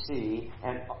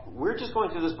 and we're just going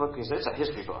through this book because it's a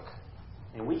history book.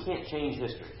 And we can't change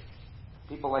history.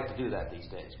 People like to do that these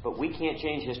days. But we can't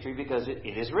change history because it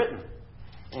is written.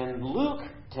 And Luke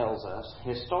tells us,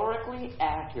 historically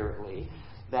accurately,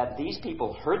 that these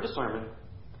people heard the sermon,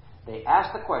 they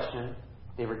asked the question,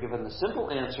 they were given the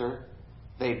simple answer,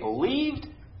 they believed,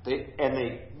 and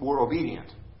they were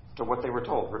obedient to what they were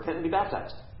told. Repent and be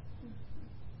baptized.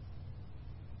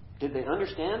 Did they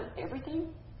understand everything?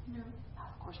 No.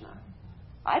 Of course not.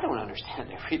 I don't understand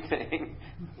everything.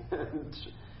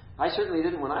 I certainly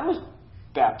didn't when I was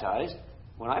baptized,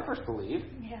 when I first believed.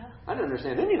 Yeah. I didn't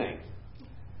understand anything.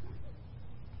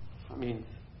 I mean,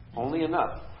 only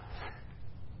enough.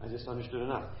 I just understood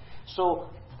enough. So,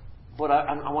 but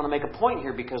I want to make a point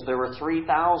here because there were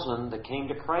 3,000 that came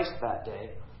to Christ that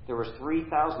day. There were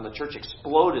 3,000. The church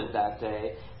exploded that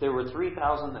day. There were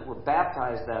 3,000 that were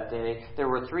baptized that day. There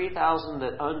were 3,000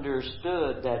 that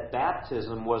understood that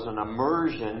baptism was an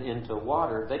immersion into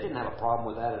water. They didn't have a problem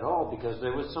with that at all because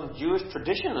there was some Jewish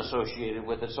tradition associated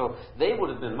with it. So they would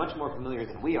have been much more familiar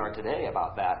than we are today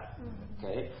about that.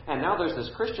 Okay? And now there's this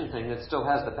Christian thing that still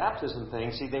has the baptism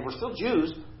thing. See, they were still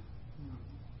Jews.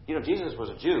 You know, Jesus was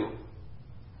a Jew.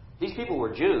 These people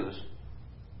were Jews.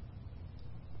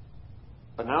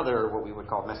 But now they're what we would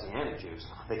call Messianic Jews.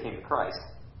 They came to Christ.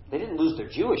 They didn't lose their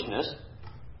Jewishness.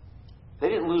 They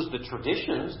didn't lose the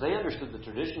traditions. They understood the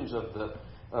traditions of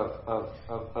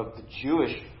the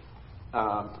Jewish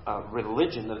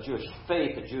religion, the Jewish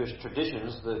faith, the Jewish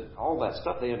traditions, all that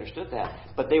stuff. They understood that.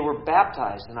 But they were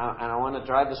baptized. And I want to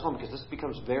drive this home because this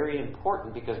becomes very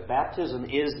important because baptism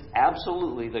is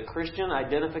absolutely, the Christian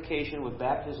identification with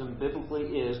baptism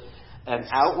biblically is an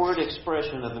outward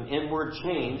expression of an inward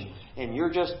change, and you're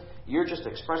just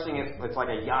expressing it. It's like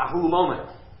a Yahoo moment.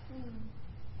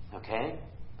 Okay?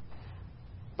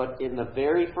 But in the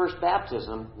very first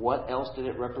baptism, what else did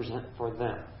it represent for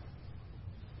them?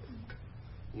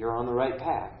 You're on the right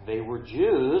path. They were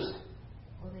Jews.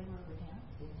 Well, they were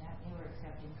renouncing that. They were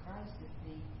accepting Christ as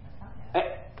the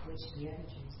Messiah, which the other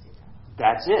Jews did not.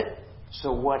 That's it.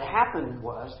 So what happened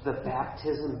was the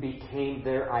baptism became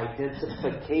their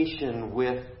identification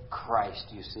with Christ,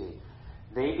 you see.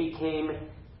 They became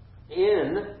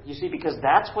because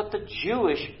that's what the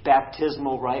Jewish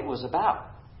baptismal rite was about.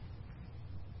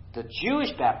 The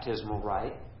Jewish baptismal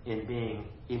rite, in being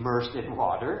immersed in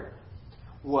water,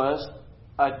 was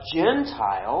a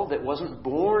Gentile that wasn't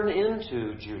born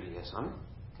into Judaism,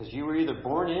 because you were either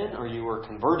born in or you were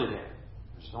converted in.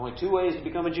 There's only two ways to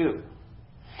become a Jew.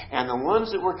 And the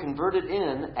ones that were converted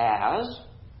in as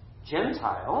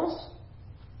Gentiles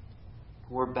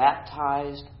were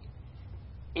baptized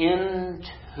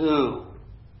into.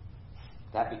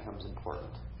 That becomes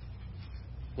important.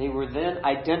 They were then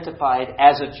identified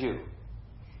as a Jew.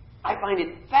 I find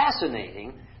it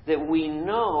fascinating that we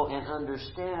know and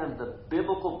understand the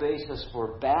biblical basis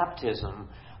for baptism,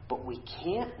 but we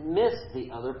can't miss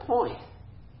the other point.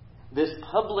 This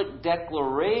public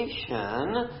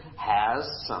declaration has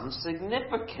some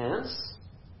significance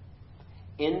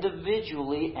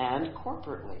individually and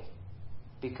corporately.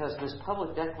 Because this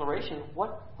public declaration,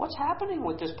 what's happening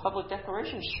with this public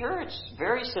declaration? Sure, it's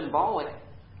very symbolic,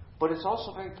 but it's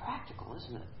also very practical,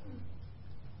 isn't it?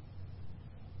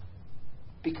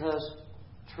 Because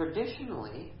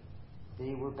traditionally,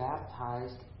 they were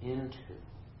baptized into.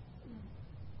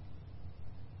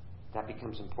 That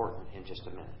becomes important in just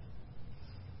a minute.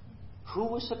 Who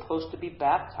was supposed to be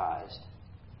baptized?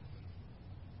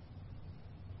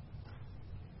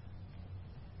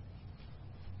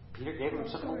 Peter gave him Those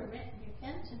who something. were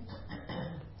repentant.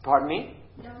 Pardon me?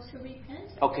 Those who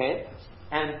repented. Okay.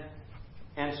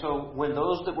 And so when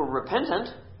those that were repentant,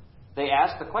 they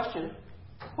asked the question,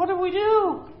 what do we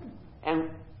do?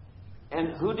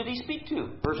 And who did he speak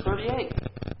to? Verse 38.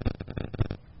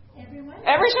 Everyone.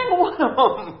 Every single one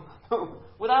of them.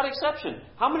 Without exception.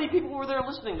 How many people were there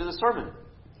listening to the sermon?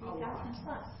 3,000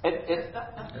 plus.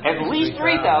 At least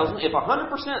 3,000. If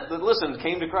 100% that listened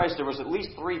came to Christ, there was at least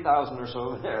 3,000 or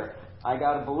so there. I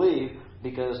got to believe,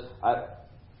 because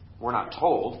we're not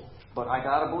told, but I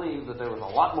got to believe that there was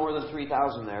a lot more than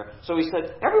 3,000 there. So he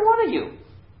said, every one of you.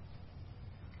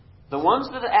 The ones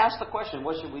that asked the question,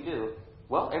 what should we do?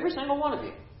 Well, every single one of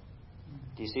you.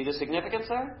 Do you see the significance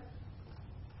there?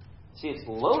 See, it's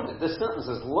loaded. This sentence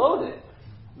is loaded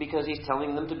because he's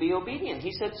telling them to be obedient.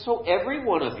 He said, so every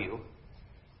one of you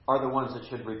are the ones that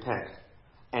should repent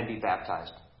and be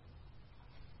baptized.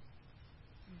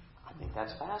 I think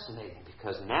that's fascinating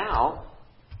because now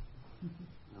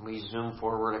we zoom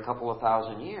forward a couple of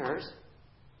thousand years,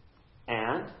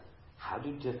 and how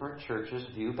do different churches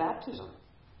view baptism?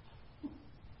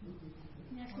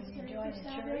 Necessary for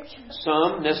salvation.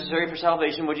 Some necessary for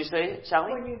salvation. What'd you say,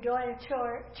 Sally? When you join a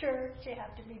church, you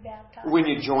have to be baptized. When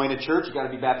you join a church, you got to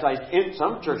be baptized in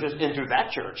some churches into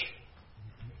that church.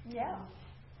 Yeah.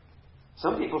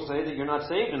 Some people say that you're not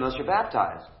saved unless you're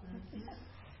baptized.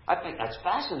 I think that's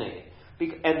fascinating.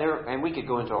 And we could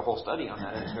go into a whole study on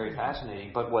that. It's very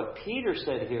fascinating. But what Peter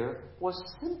said here was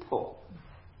simple.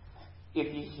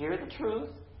 If you hear the truth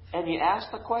and you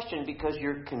ask the question because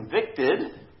you're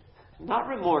convicted, not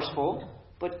remorseful,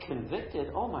 but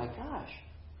convicted, oh my gosh,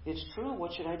 it's true,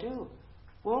 what should I do?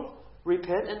 Well,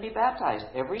 repent and be baptized.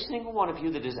 Every single one of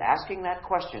you that is asking that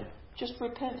question, just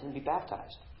repent and be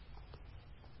baptized.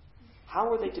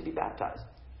 How are they to be baptized?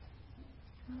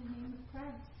 In the name of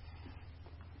Christ.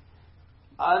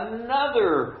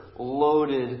 Another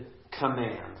loaded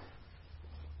command.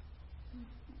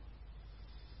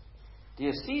 Do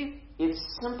you see? It's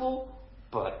simple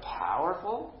but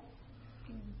powerful.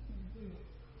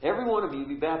 Every one of you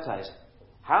be baptized.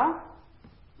 How?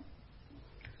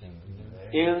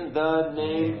 In the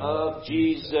name of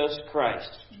Jesus Christ.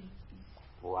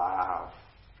 Wow.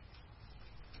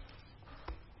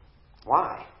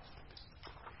 Why?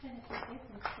 For the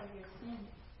forgiveness of your sin.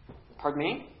 Pardon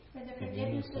me? For the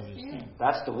forgiveness of sin.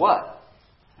 That's the what.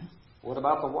 What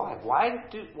about the why?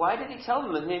 Why did he tell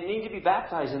them that they need to be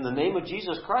baptized in the name of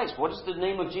Jesus Christ? What does the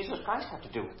name of Jesus Christ have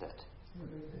to do with it?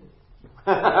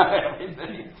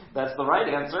 Everything. That's the right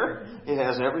answer. It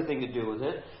has everything to do with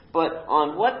it. But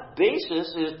on what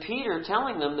basis is Peter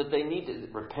telling them that they need to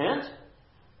repent,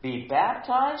 be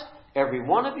baptized, every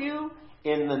one of you,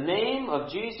 in the name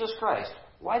of Jesus Christ?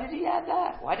 Why did he add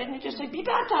that? Why didn't he just say, be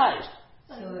baptized?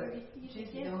 So that Jesus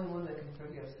is the only one that can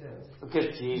forgive sins.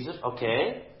 Because Jesus,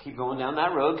 okay, keep going down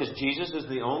that road, because Jesus is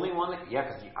the only one that,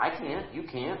 because I can't, you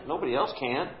can't, nobody else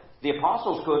can. The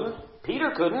apostles couldn't,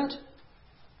 Peter couldn't.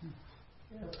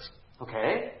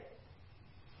 Okay?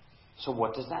 So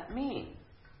what does that mean?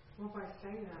 Well, by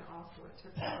saying that also, it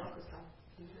took the focus off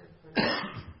Peter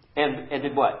And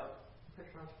did what?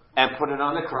 And put it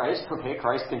on the Christ. Okay,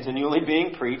 Christ continually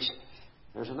being preached.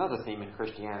 There's another theme in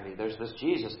Christianity. There's this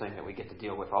Jesus thing that we get to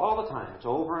deal with all the time. It's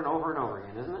over and over and over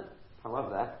again, isn't it? I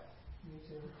love that. Me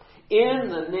too. In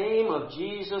the name of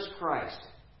Jesus Christ.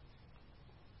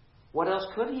 What else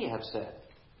could he have said?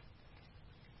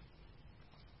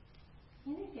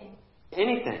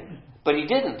 Anything. But he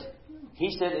didn't.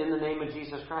 He said, in the name of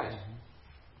Jesus Christ.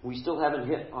 We still haven't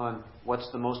hit on what's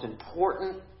the most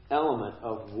important element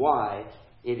of why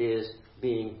it is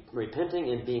being repenting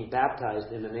and being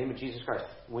baptized in the name of Jesus Christ.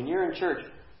 When you're in church,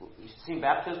 you see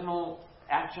baptismal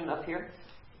action up here?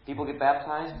 People get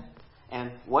baptized.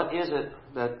 And what is it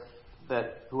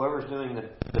that whoever's doing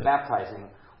the baptizing,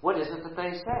 what is it that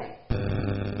they say?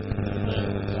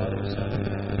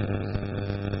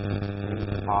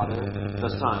 Father, the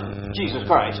Son, Jesus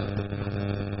Christ.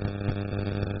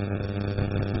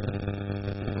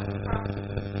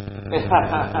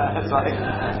 Sorry.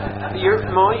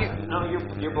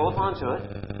 You're both onto it.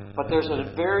 But there's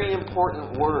a very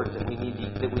important word that we need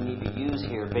to use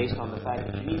here, based on the fact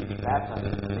that you need to be baptized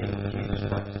in the name of Jesus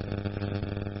Christ.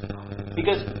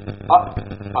 Because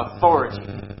authority.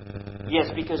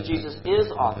 Yes, because Jesus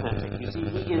is authentic. You see,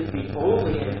 He is the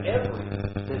only and every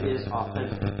that is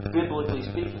authentic, biblically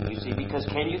speaking. You see, because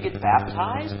can you get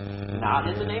baptized not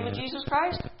in the name of Jesus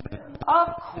Christ? Of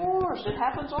course, it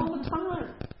happens all the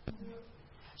time.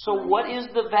 So what is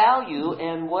the value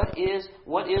and what is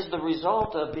the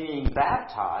result of being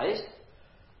baptized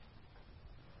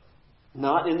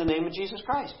not in the name of Jesus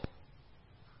Christ?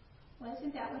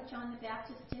 Wasn't that what John the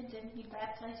Baptist did? Didn't he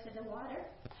baptize with the water?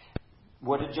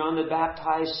 What did John the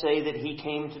Baptist say that he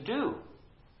came to do?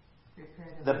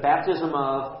 The baptism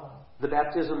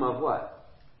of what?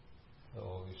 The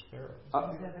Holy Spirit.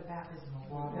 The baptism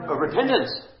of water. Of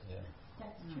repentance. Yeah.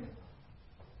 That's true.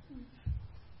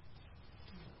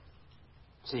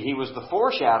 See, he was the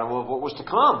foreshadow of what was to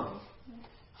come.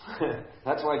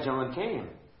 That's why John came.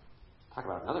 Talk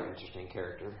about another interesting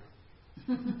character.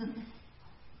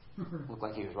 Looked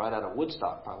like he was right out of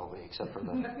Woodstock, probably, except for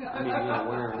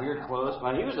wearing weird clothes.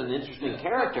 But he was an interesting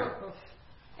character.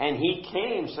 And he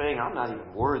came saying, I'm not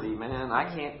even worthy, man.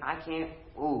 I can't.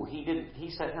 Ooh, he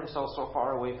set himself so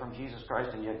far away from Jesus Christ,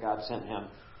 and yet God sent him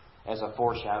as a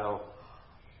foreshadow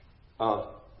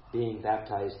of being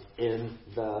baptized in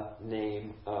the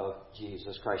name of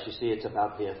Jesus Christ. You see, it's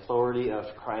about the authority of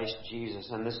Christ Jesus.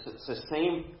 And it's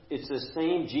the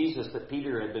same Jesus that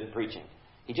Peter had been preaching.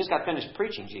 He just got finished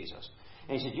preaching Jesus.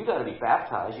 And he said, you got to be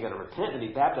baptized. You got to repent and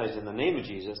be baptized in the name of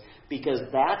Jesus, because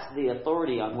that's the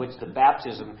authority on which the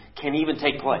baptism can even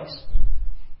take place.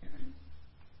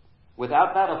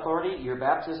 Without that authority, your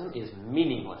baptism is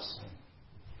meaningless.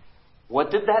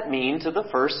 What did that mean to the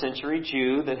first century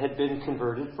Jew that had been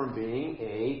converted from being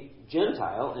a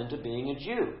Gentile into being a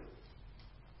Jew?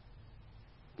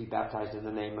 Be baptized in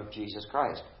the name of Jesus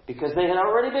Christ. Because they had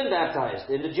already been baptized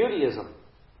into Judaism.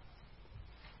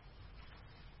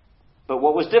 But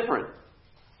what was different?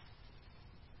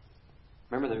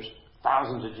 Remember, there's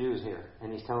thousands of Jews here,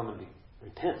 and he's telling them to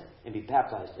repent and be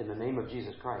baptized in the name of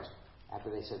Jesus Christ. After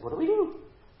they said, what do we do?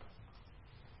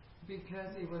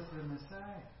 Because he was the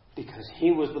Messiah. Because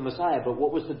he was the Messiah. But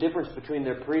what was the difference between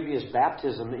their previous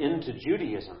baptism into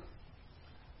Judaism?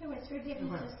 There was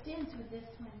forgiveness of sins with this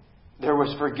one. There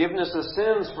was forgiveness of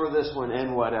sins for this one.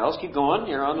 And what else? Keep going.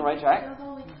 You're on the right track. The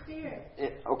Holy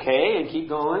Spirit. Okay, and keep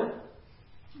going.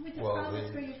 With the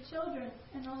promise for your children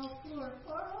and all who are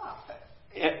far off.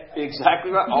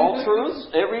 Exactly right. All truths.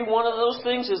 Every one of those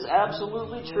things is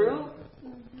absolutely true.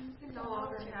 They no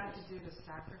longer had to do the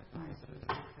sacrifices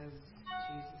because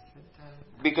Jesus had done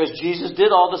it. Because Jesus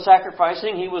did all the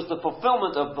sacrificing. He was the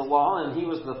fulfillment of the law, and he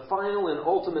was the final and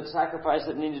ultimate sacrifice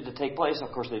that needed to take place.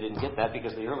 Of course, they didn't get that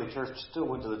because the early church still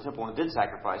went to the temple and did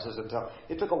sacrifices until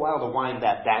it took a while to wind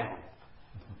that down.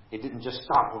 It didn't just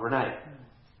stop overnight.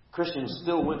 Christians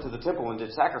still went to the temple and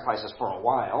did sacrifices for a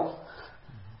while.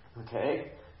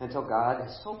 Okay? Until God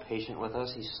is so patient with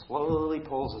us, he slowly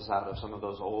pulls us out of some of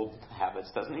those old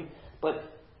habits, doesn't he? But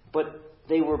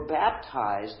they were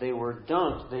baptized, they were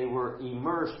dunked, they were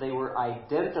immersed, they were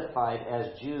identified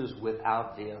as Jews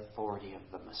without the authority of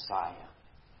the Messiah.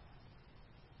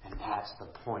 And that's the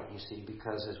point, you see,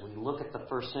 because as we look at the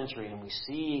first century and we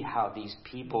see how these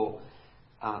people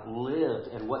lived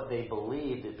and what they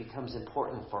believed, it becomes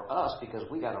important for us because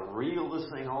we got to reel this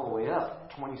thing all the way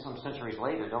up 20-some centuries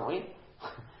later, don't we?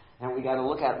 And we got to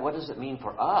look at what does it mean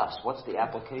for us? What's the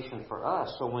application for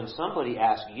us? So when somebody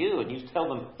asks you and you tell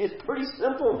them, it's pretty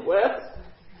simple, Wes.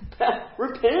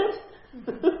 Repent.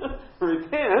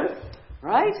 Repent.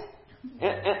 Right?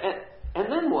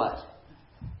 And then what?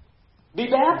 Be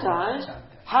baptized.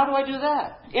 How do I do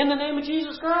that? In the name of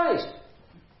Jesus Christ.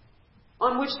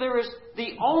 On which there is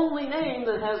the only name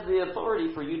that has the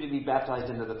authority for you to be baptized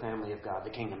into the family of God,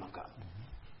 the kingdom of God.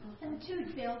 And too,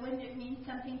 Bill, wouldn't it mean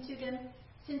something to them?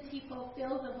 Since he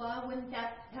fulfilled the law, wouldn't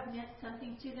that have meant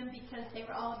something to them because they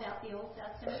were all about the Old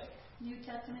Testament? New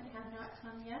Testament had not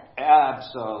come yet?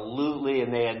 Absolutely,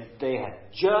 and they had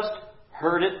just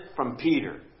heard it from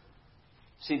Peter.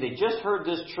 See, they just heard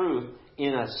this truth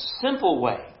in a simple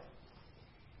way.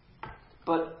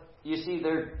 But, you see,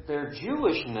 their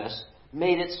Jewishness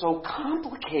made it so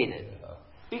complicated.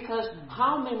 Because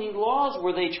how many laws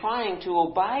were they trying to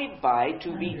abide by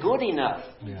to be good enough?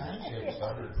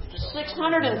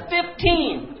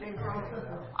 615!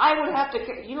 I would have to...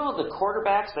 You know the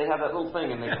quarterbacks, they have that little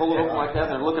thing and they pull it open like that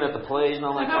and they're looking at the plays and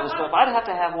all that kind of stuff. I'd have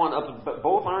to have one up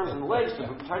both arms and legs to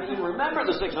try to even remember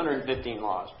the 615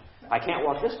 laws. I can't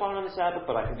walk this far on the Sabbath,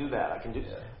 but I can do that. I can do...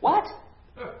 What?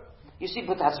 You see,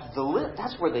 but that's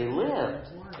where they lived.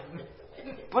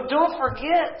 But don't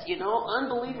forget,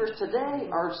 unbelievers today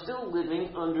are still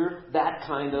living under that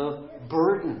kind of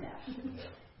burden.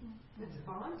 It's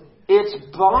bondage. It's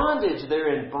bondage.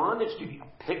 They're in bondage to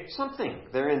pick something.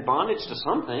 They're in bondage to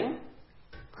something.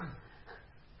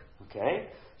 Okay?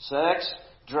 Sex,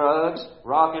 drugs,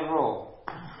 rock and roll.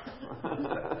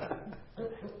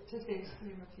 Just name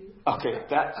a few. Okay,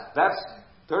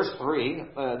 there's 3.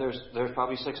 There's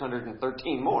probably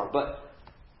 613 more. But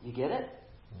you get it?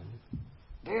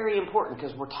 Very important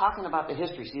because we're talking about the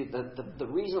history. See, the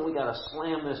reason we got to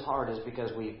slam this hard is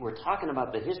because we're talking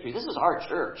about the history. This is our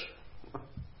church.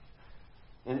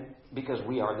 And because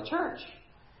we are the church.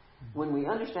 When we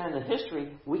understand the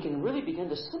history, we can really begin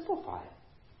to simplify it.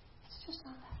 It's just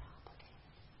not that complicated.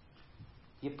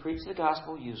 You preach the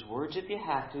gospel, use words if you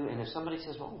have to, and if somebody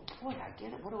says, oh boy, I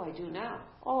get it, what do I do now?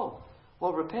 Oh,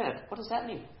 well, repent. What does that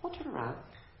mean? Well, turn around.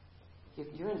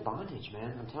 You're in bondage,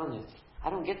 man. I'm telling you. I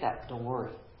don't get that. Don't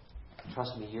worry.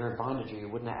 Trust me, you're in bondage or you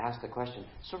wouldn't have asked the question.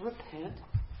 So repent.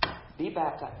 Be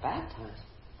baptized. Baptized.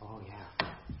 Oh, yeah.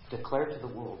 Declare to the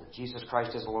world that Jesus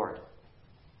Christ is Lord.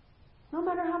 No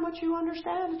matter how much you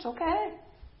understand, it's okay.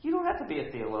 You don't have to be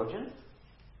a theologian.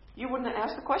 You wouldn't have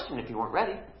asked the question if you weren't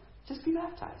ready. Just be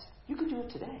baptized. You can do it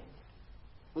today.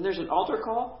 When there's an altar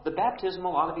call, the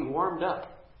baptismal ought to be warmed up.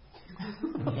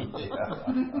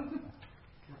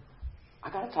 I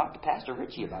got to talk to Pastor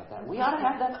Richie about that. We ought to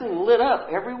have that thing lit up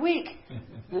every week.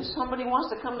 If somebody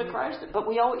wants to come to Christ, but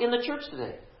we all in the church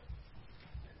today.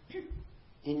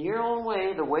 In your own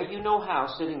way, the way you know how,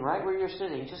 sitting right where you're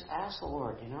sitting, just ask the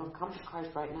Lord, come to Christ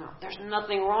right now. There's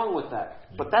nothing wrong with that.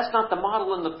 But that's not the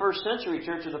model in the first century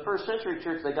church. In the first century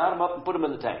church, they got them up and put them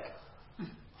in the tank.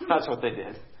 That's what they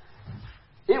did.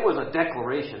 It was a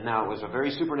declaration. Now, it was a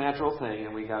very supernatural thing,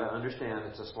 and we got to understand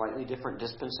it's a slightly different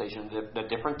dispensation, a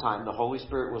different time. The Holy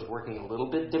Spirit was working a little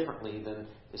bit differently than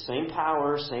the same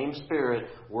power, same Spirit,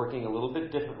 working a little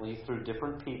bit differently through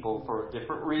different people for a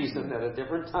different reason, at a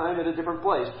different time, at a different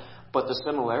place. But the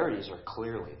similarities are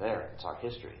clearly there. It's our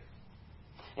history.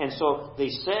 And so they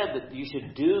said that you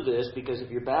should do this because if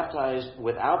you're baptized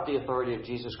without the authority of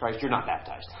Jesus Christ, you're not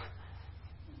baptized.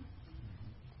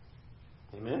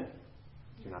 Amen?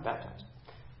 You're not baptized.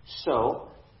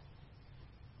 So,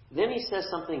 then he says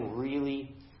something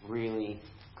really, really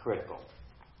critical.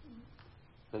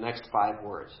 The next 5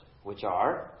 words, which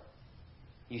are,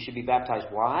 you should be baptized.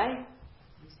 Why?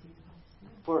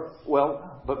 But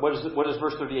what does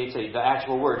verse 38 say? The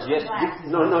actual words. Yes.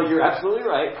 No, you're absolutely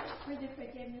right. For the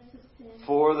forgiveness of sins.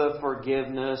 For the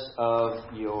forgiveness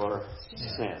of your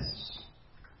sins.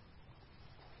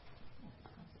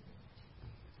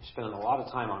 Spending a lot of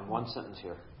time on one sentence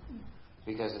here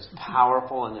because it's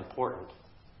powerful and important.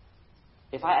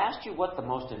 If I asked you what the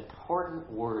most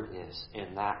important word is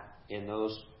in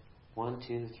those 1,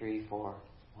 2, 3, 4,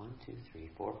 1, 2, 3,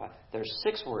 4, 5, there's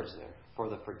 6 words there for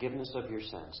the forgiveness of your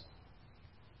sins.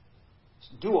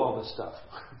 Do all this stuff,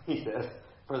 he says,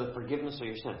 for the forgiveness of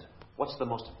your sins. What's the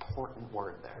most important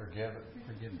word there?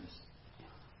 Forgiveness.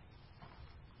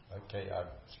 Okay, I've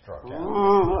struck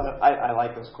out. I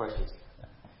like those questions.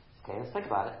 Okay, let's think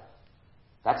about it.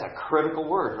 That's a critical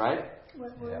word, right?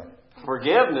 What word?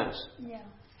 Forgiveness. Yeah.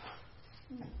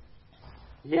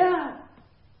 Yeah.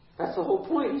 That's the whole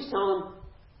point. He's telling them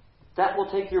that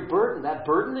will take your burden. That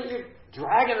burden that you're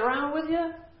dragging around with you.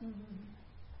 Mm-hmm.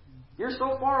 You're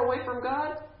so far away from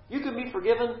God. You can be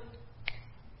forgiven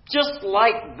just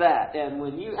like that. And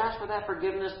when you ask for that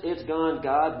forgiveness, it's gone.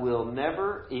 God will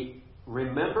never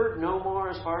remember no more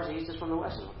as far as the east is from the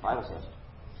west, is what the Bible says.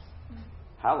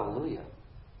 Hallelujah.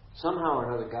 Somehow or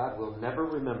another, God will never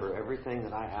remember everything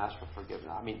that I ask for forgiveness.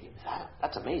 I mean,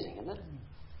 that's amazing, isn't it?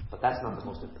 But that's not the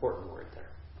most important word there.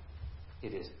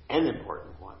 It is an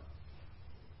important one.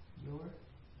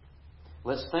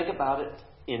 Let's think about it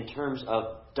in terms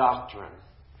of doctrine.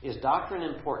 Is doctrine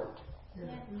important?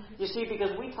 Yeah. You see,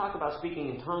 because we talked about speaking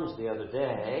in tongues the other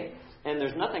day, and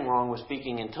there's nothing wrong with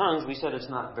speaking in tongues. We said it's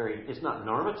not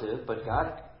normative, but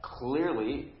God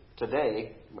clearly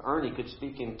today, Ernie could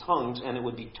speak in tongues and it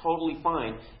would be totally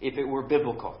fine if it were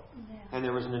biblical. Yeah. And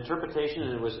there was an interpretation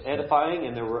and it was edifying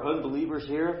and there were unbelievers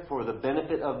here for the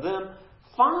benefit of them.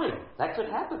 Fine. That could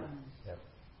happen. Yep.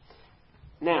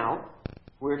 Now,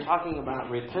 we're talking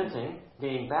about repenting,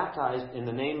 being baptized in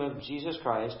the name of Jesus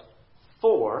Christ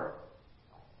for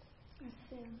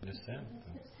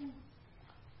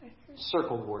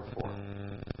circled word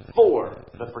for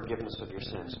the forgiveness of your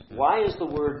sins. Why is the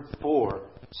word for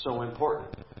so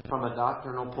important from a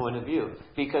doctrinal point of view?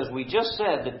 Because we just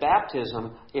said that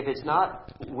baptism, if it's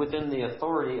not within the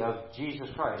authority of Jesus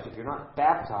Christ, if you're not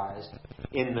baptized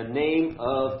in the name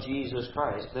of Jesus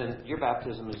Christ, then your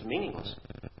baptism is meaningless.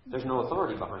 There's no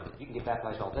authority behind it. You can get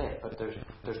baptized all day, but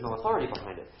there's no authority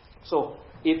behind it. So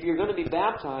if you're going to be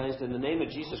baptized in the name of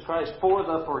Jesus Christ for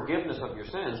the forgiveness of your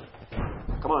sins,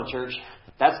 come on, church.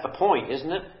 That's the point,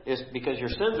 isn't it? It's because your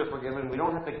sins are forgiven. We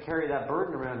don't have to carry that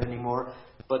burden around anymore.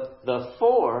 But the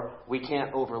for, we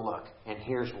can't overlook. And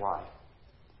here's why.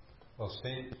 Well,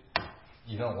 see,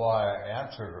 you know why I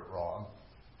answered it wrong.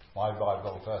 My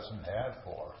Bible doesn't have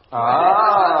for.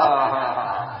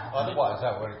 Otherwise,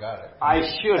 I would have got it. I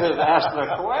should have asked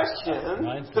the question.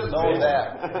 Mine So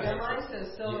that. Yeah, mine says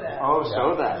so that. Oh,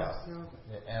 so that. Yeah.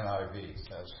 The NIV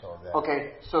says so that. Okay,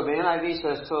 so the NIV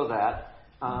says so that.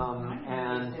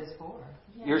 And It says 4.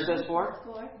 yours says for?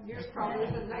 Yours probably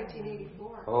says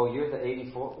 1984. Oh, you're the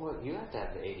 84. Well, you have to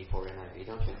have the 84 NIV,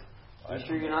 don't you? You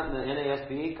sure you're not in the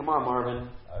NASB? Come on, Marvin.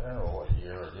 I don't know what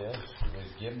year it is. It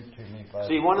was given to me by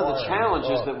See, one of the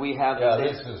challenges that we have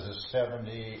this is a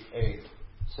 78.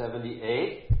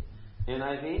 78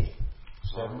 NIV?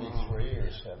 73 or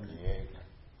 78.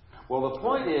 Well, the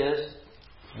point is,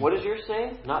 what does yours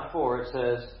say? Not for, it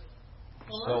says...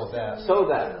 So that.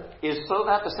 Is so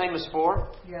that the same as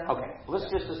for? Yeah. Okay,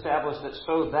 let's just establish that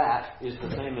so that is the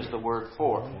same as the word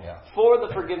for. Yeah. For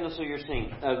the forgiveness of your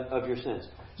sins.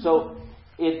 So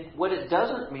what it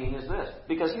doesn't mean is this.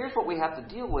 Because here's what we have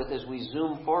to deal with as we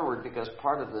zoom forward, because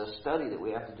part of the study that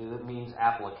we have to do, it means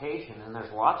application. And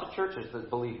there's lots of churches that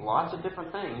believe lots of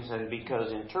different things, and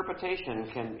because interpretation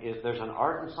there's an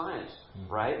art and science,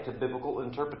 right, to biblical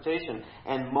interpretation.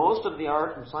 And most of the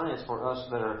art and science for us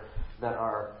that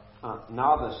are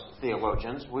novice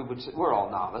theologians, we're all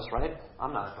novice, right?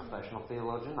 I'm not a professional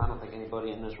theologian. I don't think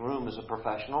anybody in this room is a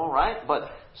professional, right?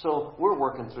 But so we're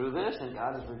working through this, and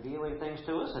God is revealing things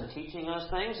to us and teaching us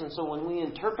things. And so when we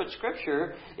interpret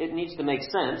Scripture, it needs to make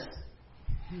sense.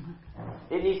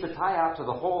 It needs to tie out to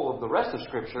the whole of the rest of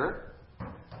Scripture,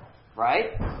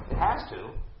 right? It has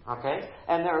to. Okay?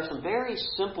 And there are some very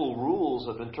simple rules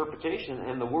of interpretation,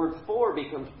 and the word for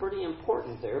becomes pretty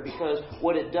important there, because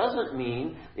what it doesn't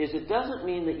mean is it doesn't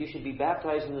mean that you should be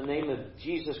baptized in the name of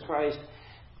Jesus Christ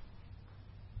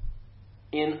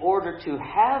in order to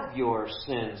have your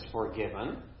sins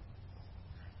forgiven.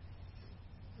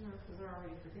 No, because they're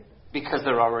already forgiven. Because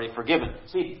they're already forgiven.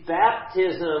 See,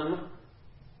 baptism,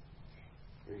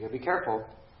 you've got to be careful,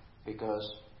 because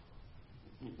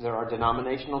there are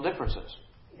denominational differences.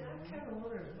 Yeah, I kind of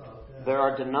wondered about that. There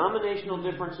are denominational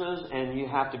differences, and you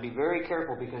have to be very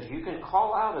careful, because you can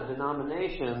call out a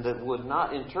denomination that would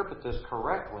not interpret this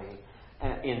correctly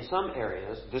in some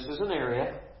areas. This is an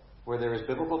area where there is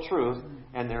biblical truth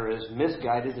and there is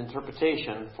misguided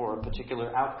interpretation for a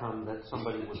particular outcome that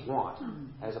somebody would want,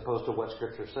 as opposed to what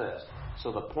Scripture says.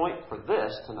 So the point for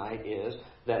this tonight is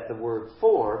that the word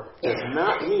for does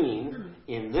not mean,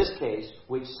 in this case,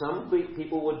 which some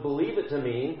people would believe it to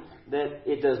mean, that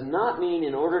it does not mean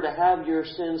in order to have your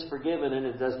sins forgiven, and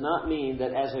it does not mean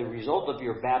that as a result of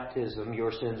your baptism,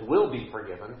 your sins will be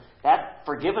forgiven. That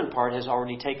forgiven part has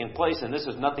already taken place, and this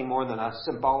is nothing more than a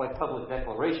symbolic public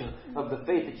declaration of the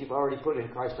faith that you've already put in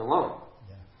Christ alone.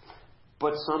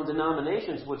 But some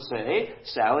denominations would say,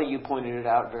 Sally, you pointed it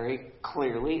out very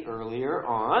clearly earlier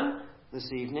on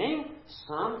this evening,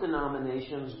 some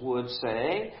denominations would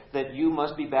say that you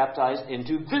must be baptized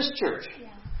into this church. Yeah.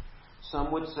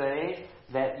 Some would say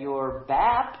that your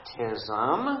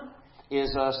baptism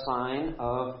is a sign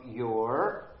of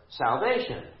your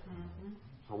salvation.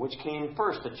 Mm-hmm. Which came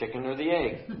first, the chicken or the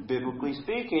egg? Biblically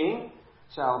speaking,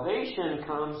 salvation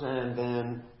comes and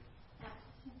then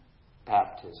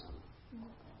baptism.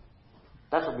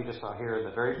 That's what we just saw here in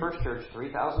the very first church.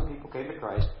 3,000 people came to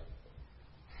Christ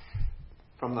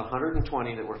from the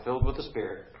 120 that were filled with the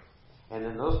Spirit. And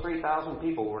then those 3,000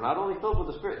 people were not only filled with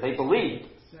the Spirit, they believed.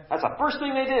 That's the first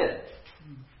thing they did.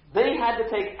 They had to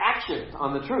take action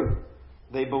on the truth.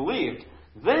 They believed.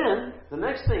 Then, the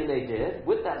next thing they did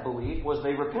with that belief was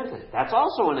they repented. That's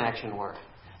also an action word.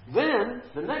 Then,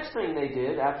 the next thing they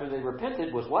did after they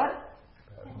repented was what?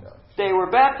 They were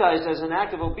baptized as an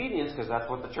act of obedience, because that's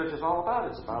what the church is all about.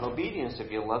 It's about obedience.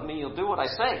 If you love me, you'll do what I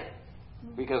say.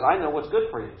 Because I know what's good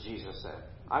for you, Jesus said.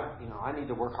 I need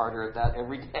to work harder at that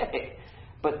every day.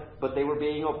 But they were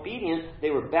being obedient.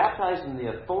 They were baptized in the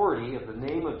authority of the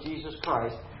name of Jesus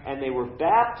Christ, and they were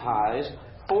baptized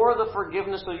for the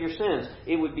forgiveness of your sins.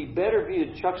 It would be better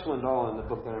viewed. Chuck Swindoll, in the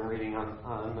book that I'm reading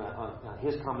on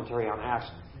his commentary on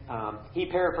Acts, he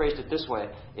paraphrased it this way.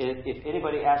 If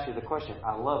anybody asks you the question,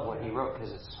 I love what he wrote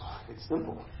because it's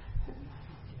simple.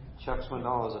 Chuck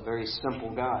Swindoll is a very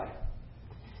simple guy.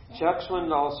 Chuck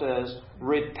Swindoll says,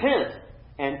 repent,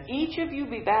 and each of you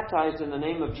be baptized in the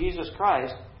name of Jesus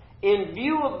Christ in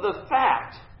view of the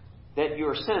fact that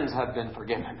your sins have been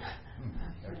forgiven.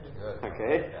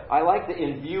 Okay? I like the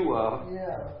in view of.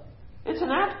 Yeah. It's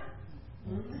an act.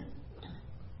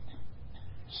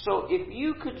 So if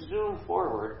you could zoom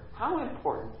forward, how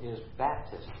important is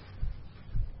baptism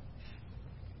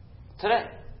today?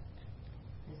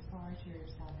 As far as your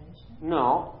salvation?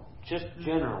 No, just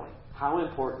generally. How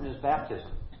important is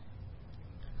baptism?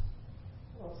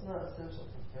 Well, it's not essential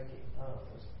for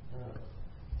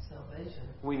salvation.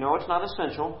 We know it's not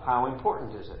essential. How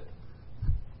important is it?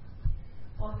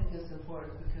 Well, I think it's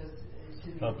important because it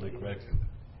should be Public recognition.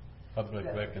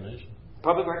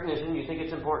 Public recognition, you think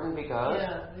it's important because?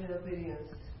 Yeah, the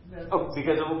obedience. Oh,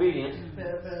 because of obedience.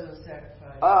 Better than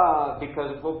sacrifice.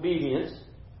 Because of obedience.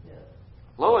 Yeah.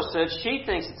 Lois said she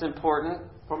thinks it's important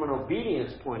from an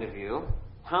obedience point of view.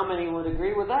 How many would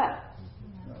agree with that?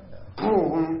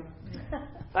 Boom!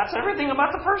 That's everything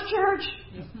about the first church.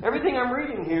 Everything I'm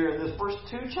reading here in this first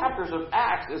 2 chapters of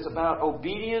Acts is about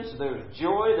obedience. There's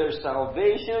joy. There's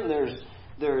salvation.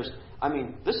 There's. I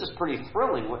mean, this is pretty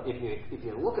thrilling. If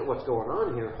you look at what's going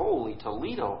on here, holy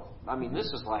Toledo! I mean, this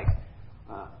is like.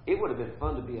 It would have been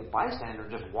fun to be a bystander,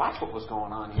 just watch what was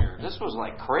going on here. This was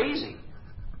like crazy.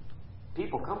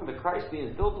 People coming to Christ,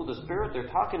 being filled with the Spirit. They're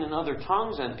talking in other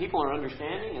tongues, and people are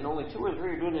understanding. And only 2 or 3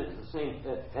 are doing it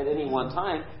at any one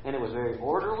time. And it was very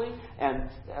orderly, and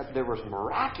there was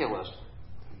miraculous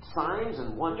signs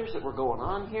and wonders that were going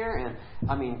on here. And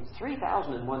I mean,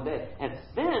 3,000 in one day. And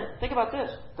then think about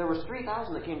this: there was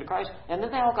 3,000 that came to Christ, and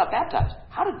then they all got baptized.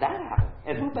 How did that happen?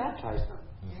 And who baptized them?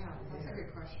 Yeah, that's a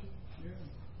good question.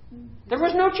 There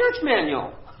was no church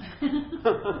manual.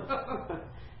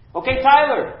 Okay,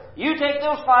 Tyler, you take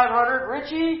those 500.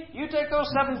 Richie, you take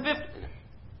those 750.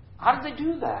 How did they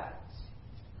do that?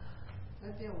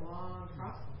 That'd be a long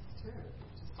process, too.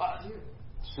 Just you.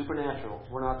 Supernatural.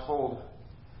 We're not told.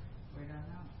 We don't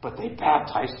know. But they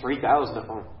baptized 3,000 of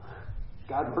them.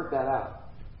 God worked that out.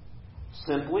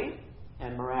 Simply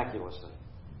and miraculously.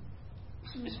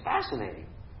 It's fascinating.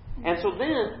 And so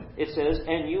then it says,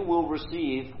 and you will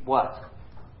receive what?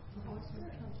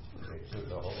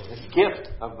 The gift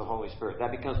of the Holy Spirit.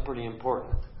 That becomes pretty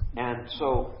important. And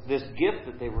so this gift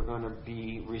that they were going to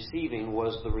be receiving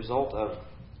was the result of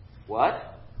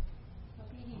what?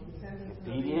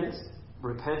 Obedience.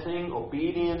 Repenting,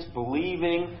 obedience,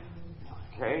 believing.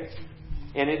 Okay?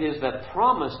 And it is that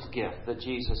promised gift that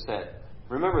Jesus said.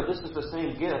 Remember, this is the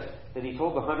same gift that He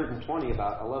told the 120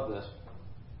 about. I love this.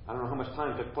 I don't know how much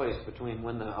time took place between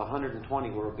when the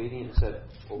 120 were obedient and said,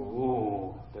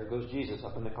 "Ooh, there goes Jesus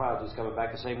up in the clouds. He's coming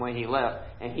back the same way He left."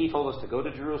 And He told us to go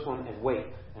to Jerusalem and wait.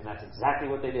 And that's exactly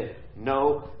what they did.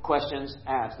 No questions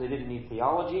asked. They didn't need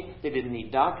theology. They didn't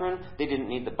need doctrine. They didn't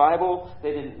need the Bible.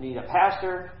 They didn't need a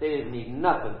pastor. They didn't need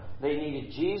nothing. They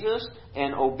needed Jesus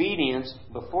and obedience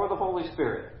before the Holy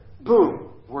Spirit. Boom!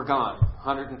 We're gone.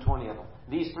 120 of them.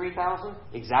 These 3,000,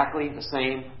 exactly the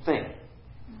same thing.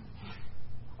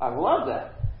 I love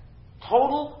that.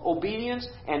 Total obedience,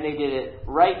 and they did it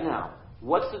right now.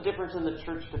 What's the difference in the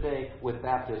church today with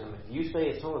baptism? If you say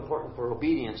it's so important for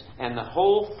obedience, and the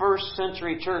whole first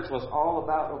century church was all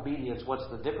about obedience, what's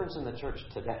the difference in the church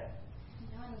today?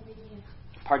 Not obedience.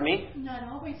 Pardon me? Not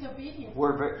always obedience.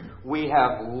 We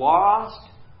have lost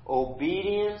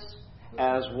obedience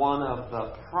as one of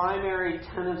the primary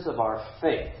tenets of our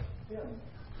faith.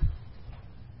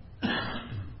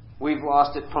 We've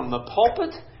lost it from the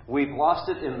pulpit. We've lost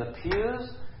it in the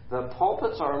pews. The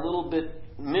pulpits are a little bit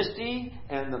misty,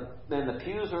 and the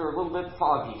pews are a little bit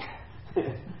foggy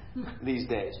these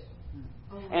days.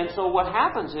 And so what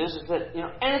happens is that,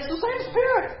 and it's the same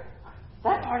Spirit.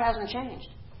 That part hasn't changed.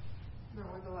 No,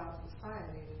 we've allowed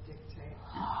society to dictate.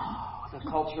 The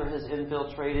culture has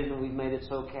infiltrated, and we've made it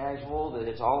so casual that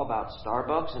it's all about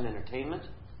Starbucks and entertainment.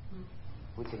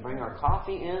 We can bring our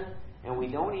coffee in, and we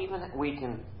don't even. We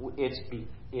can.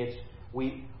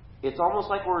 It's almost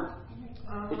like we're.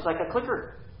 It's like a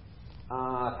clicker.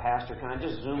 Pastor, can I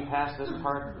just zoom past this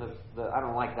part? I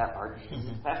don't like that part.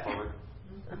 Fast forward.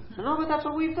 No, but that's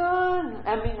what we've done.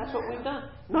 I mean, that's what we've done.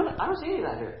 No, I don't see any of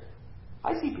that here.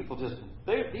 I see people just.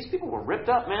 These people were ripped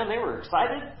up, man. They were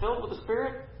excited, filled with the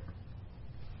Spirit.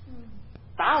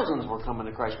 Thousands were coming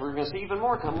to Christ. We're going to see even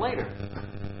more come later.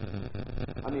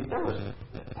 I mean, there was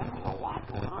a lot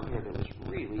going on here that was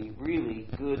really, really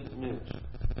good news.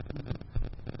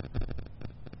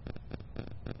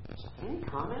 So any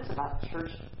comments about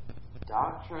church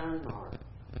doctrine or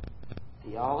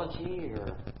theology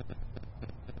or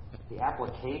the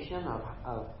application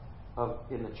of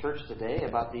in the church today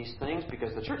about these things?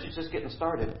 Because the church is just getting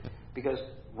started. Because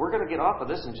we're going to get off of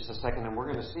this in just a second, and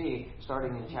we're going to see,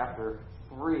 starting in chapter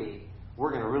 3,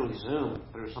 we're going to really zoom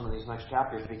through some of these next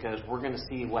chapters, because we're going to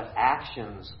see what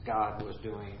actions God was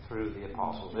doing through the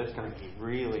apostles. It's going to be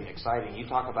really exciting. You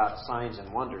talk about signs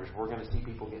and wonders. We're going to see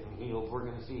people getting healed. We're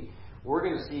going to see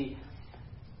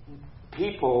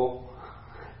people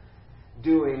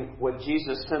doing what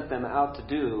Jesus sent them out to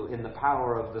do in the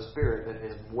power of the Spirit that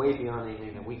is way beyond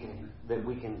anything that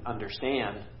we can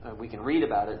understand. We can read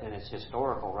about it, and it's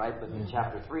historical, right? But in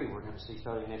chapter 3, we're going to see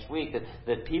starting next week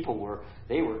that people were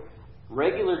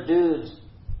regular dudes,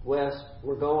 Wes,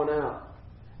 were going out,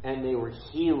 and they were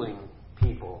healing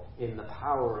people in the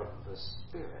power of the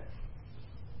Spirit.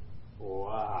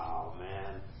 Wow,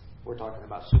 man. We're talking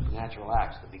about supernatural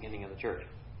acts at the beginning of the church.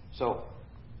 So,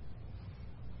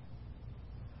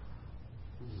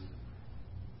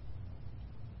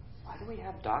 why do we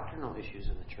have doctrinal issues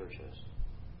in the churches?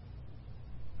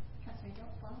 we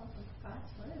don't follow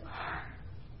God's word.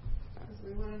 Because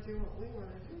we want to do what we want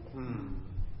to do.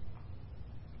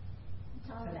 It's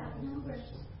all about numbers.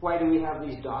 Why do we have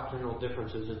these doctrinal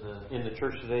differences in the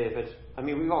church today? If it's, I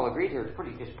mean, we've all agreed here.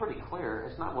 It's pretty clear.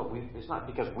 It's not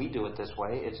because we do it this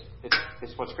way.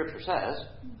 It's what Scripture says.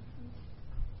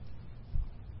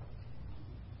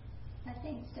 I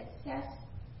think success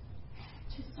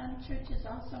to some churches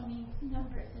also means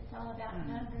numbers. It's all about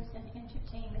numbers and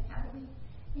entertainment. How do we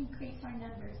increase our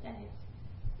numbers? And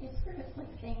it's earthly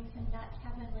things and not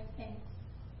heavenly things.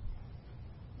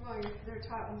 Well, they're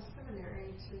taught in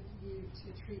seminary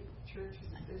to treat church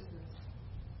as a business.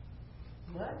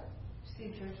 What?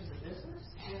 See church as a business?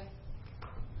 Yes.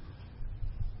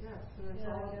 Yes, and it's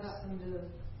all about some do.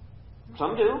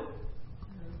 Some do.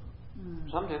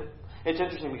 Some do. It's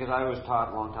interesting because I was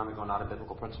taught a long time ago, not a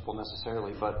biblical principle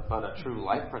necessarily, but a true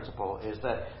life principle, is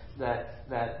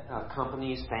that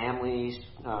companies, families,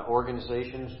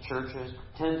 organizations, churches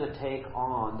tend to take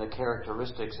on the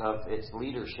characteristics of its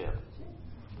leadership.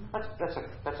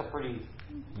 That's a pretty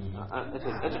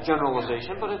it's a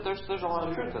generalization, but there's a lot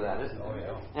of truth to that, isn't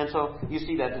there? And so you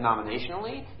see that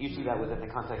denominationally, you see that within the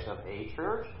context of a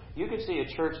church. You can see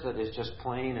a church that is just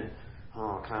plain and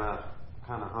kind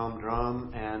of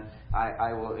humdrum, and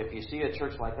I will, if you see a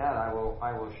church like that, I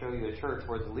will show you a church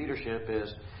where the leadership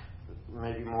is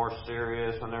maybe more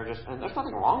serious, and and there's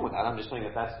nothing wrong with that. I'm just saying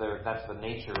that's the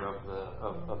nature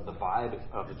of the vibe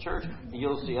of the church.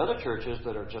 You'll see other churches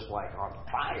that are just like on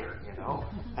fire,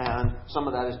 and some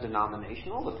of that is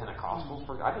denominational. The Pentecostals,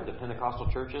 I've been to Pentecostal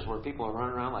churches where people are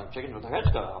running around like chickens with their heads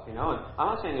cut off, and I'm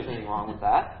not saying there's anything wrong with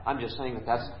that. I'm just saying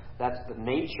that's the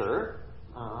nature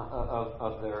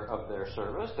of their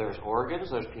service. There's organs,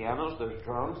 there's pianos, there's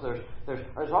drums,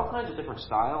 there's all kinds of different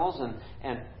styles,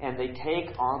 and they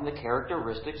take on the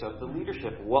characteristics of the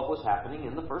leadership. What was happening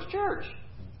in the first church?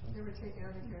 They were taking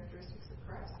on the characteristics of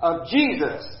Christ. Of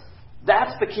Jesus.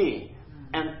 That's the key.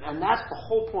 And that's the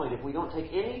whole point. If we don't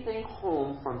take anything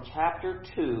home from chapter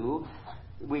 2,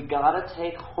 we got to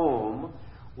take home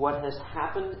what has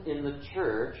happened in the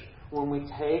church when we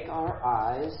take our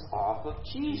eyes off of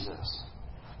Jesus.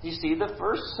 You see, the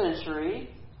first century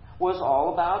was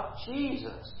all about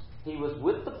Jesus. He was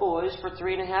with the boys for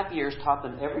 3.5 years, taught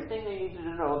them everything they needed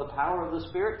to know. The power of the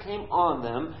Spirit came on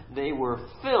them. They were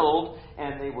filled,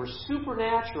 and they were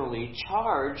supernaturally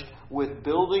charged with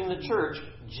building the church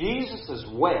Jesus'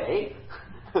 way.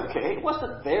 Okay? It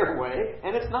wasn't their way,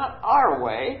 and it's not our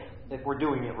way if we're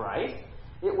doing it right.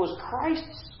 It was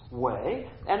Christ's way,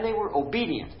 and they were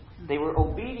obedient. They were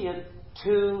obedient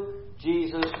to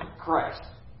Jesus Christ.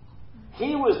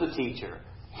 He was the teacher.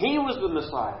 He was the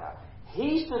Messiah.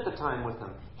 He spent the time with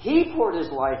them. He poured his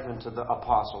life into the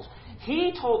apostles.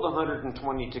 He told the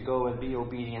 120 to go and be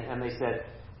obedient, and they said,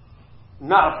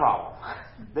 not a problem.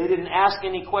 They didn't ask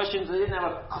any questions. They didn't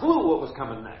have a clue what was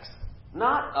coming next.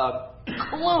 Not a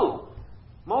clue.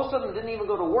 Most of them didn't even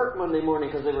go to work Monday morning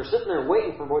because they were sitting there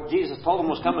waiting for what Jesus told them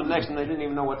was coming next, and they didn't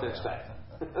even know what to expect.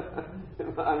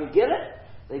 I mean, get it?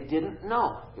 They didn't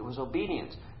know. It was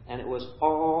obedience. And it was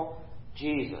all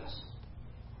Jesus.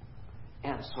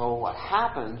 And so what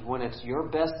happens when it's your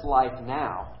best life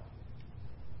now,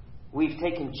 we've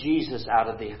taken Jesus out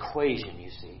of the equation, you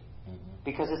see.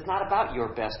 Because it's not about your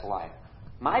best life.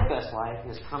 My best life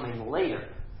is coming later.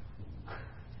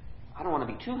 I don't want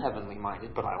to be too heavenly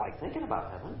minded, but I like thinking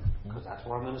about heaven, because that's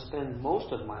where I'm going to spend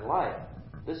most of my life.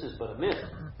 This is but a mist.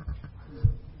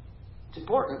 It's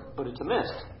important, but it's a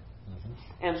mist.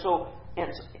 And so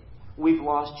we've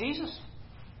lost Jesus.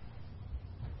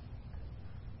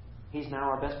 He's now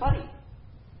our best buddy.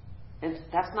 And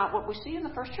that's not what we see in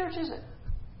the first church, is it?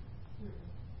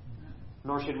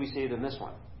 Nor should we see it in this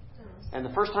one. And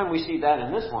the first time we see that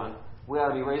in this one, we ought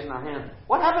to be raising our hand.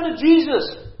 What happened to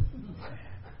Jesus?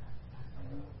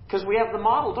 Because we have the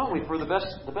model, don't we, for the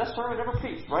best sermon ever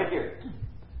preached, right here.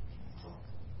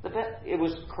 It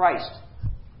was Christ.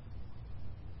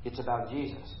 It's about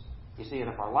Jesus. You see,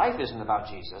 and if our life isn't about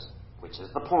Jesus, which is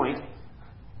the point,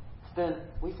 then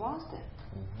we've lost it.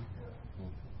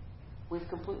 We've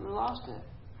completely lost it.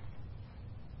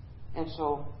 And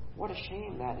so, what a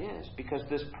shame that is, because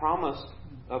this promise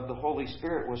of the Holy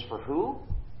Spirit was for who?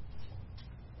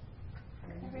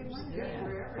 Everyone.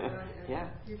 Yeah.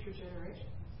 Future generation.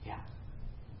 Yeah.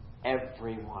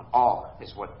 Everyone. All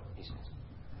is what he says.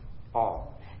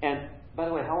 All. And, by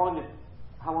the way, how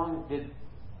long did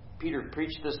Peter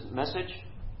preach this message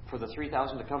for the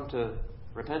 3,000 to come to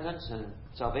repentance and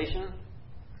salvation?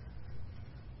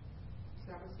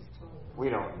 We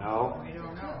don't know. We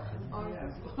don't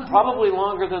know. Probably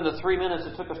longer than the 3 minutes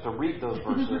it took us to read those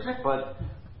verses, but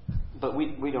but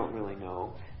we don't really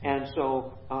know. And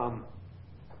so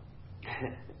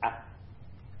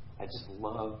I just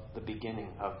love the beginning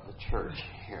of the church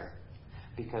here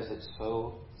because it's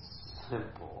so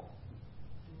simple.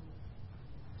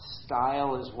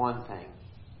 Style is one thing,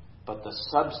 but the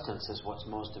substance is what's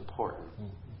most important.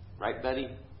 Right, Betty?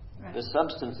 Right. The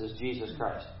substance is Jesus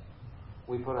Christ.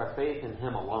 We put our faith in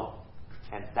Him alone.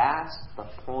 And that's the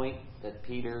point that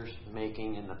Peter's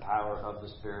making in the power of the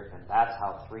Spirit. And that's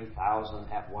how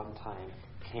 3,000 at one time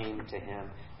came to him.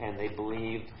 And they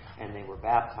believed and they were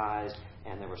baptized.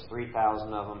 And there was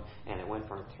 3,000 of them. And it went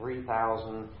from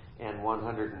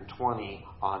 3,120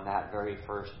 on that very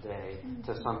first day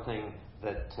to something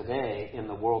that today, in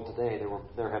the world today,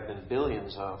 there have been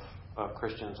billions of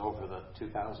Christians over the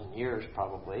 2,000 years,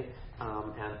 probably.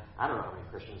 And I don't know how many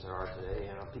Christians there are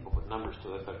today. People put numbers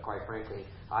to it, but quite frankly,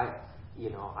 I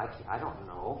don't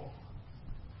know.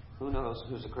 Who knows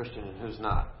who's a Christian and who's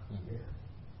not?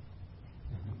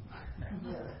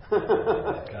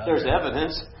 There's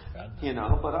evidence,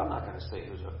 but I'm not going to say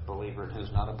who's a believer and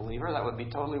who's not a believer. That would be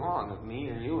totally wrong of me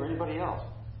or you or anybody else.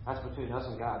 That's between us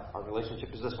and God. Our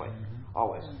relationship is this way,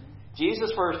 always.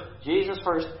 Jesus first. Jesus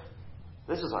first.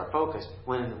 This is our focus.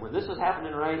 When this is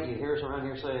happening right, you hear us around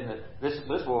here saying that this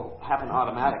will happen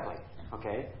automatically.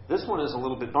 Okay? This one is a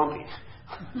little bit bumpy.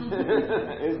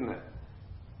 Isn't it?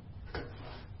 A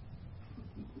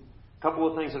couple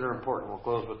of things that are important. We'll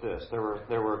close with this. There were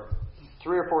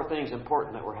 3 or 4 things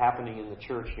important that were happening in the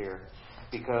church here.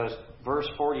 Because verse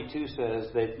 42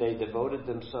 says that they devoted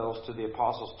themselves to the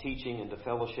apostles' teaching and to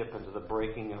fellowship and to the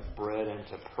breaking of bread and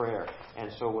to prayer.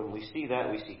 And so when we see that,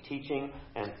 we see teaching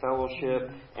and fellowship,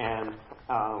 and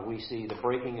we see the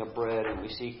breaking of bread, and we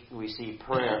see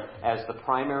prayer as the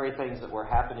primary things that were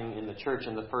happening in the church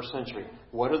in the first century.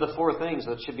 What are the 4 things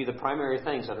that should be the primary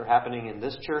things that are happening in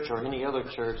this church or any other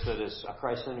church that is a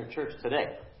Christ-centered church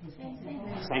today? Same thing.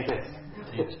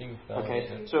 Teaching, fellowship,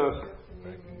 okay, so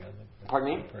pardon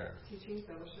me? Prayer. Teaching,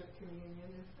 fellowship,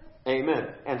 communion, and prayer. Amen.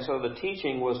 And so the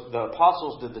teaching was, the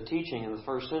apostles did the teaching in the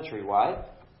first century. Why?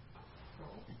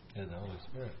 Yeah, the Holy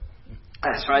Spirit.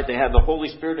 That's right. They had the Holy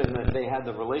Spirit and they had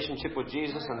the relationship with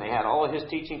Jesus and they had all of His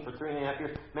teaching for 3.5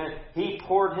 years. Man, He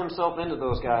poured Himself into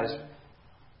those guys.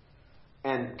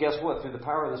 And guess what? Through the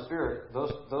power of the Spirit,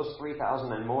 those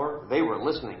 3,000 and more, they were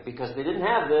listening because they didn't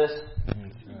have this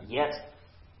yet.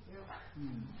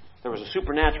 There was a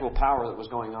supernatural power that was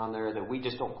going on there that we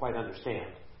just don't quite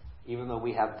understand, even though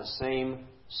we have the same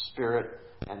Spirit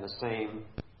and the same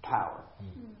power.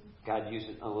 God used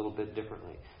it a little bit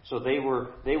differently. So they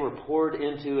were poured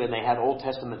into, and they had Old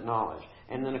Testament knowledge.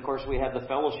 And then, of course, we had the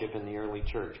fellowship in the early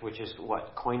church, which is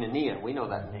what? Koinonia. We know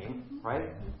that name,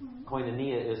 right?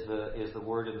 Koinonia is the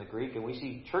word in the Greek, and we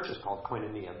see churches called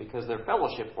koinonia because they're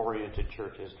fellowship-oriented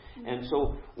churches. And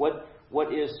so, what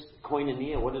is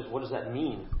koinonia? What does that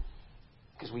mean?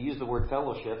 Because we use the word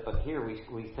fellowship, but here we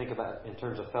think about it in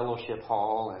terms of fellowship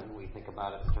hall, and we think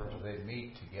about it in terms of... They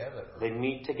meet together. They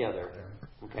meet together.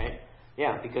 Okay?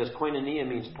 Yeah, because koinonia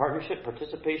means partnership,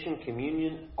 participation,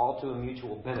 communion, all to a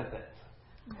mutual benefit.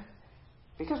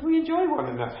 Because we enjoy one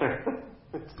another.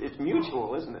 It's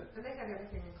mutual, isn't it? And they had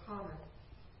everything in common.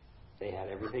 They had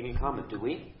everything in common. Do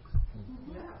we?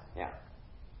 Yeah.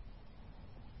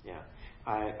 Yeah.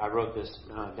 I wrote this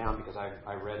down because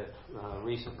I read it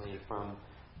recently from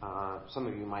some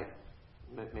of you might,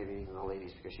 maybe even the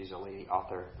ladies, because she's a lady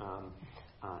author,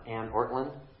 Ann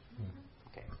Ortland.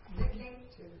 Okay. They came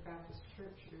to the Baptist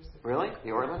church years ago. Really?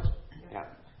 The Ortlands? Yeah.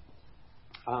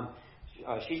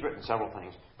 She's written several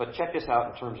things, but check this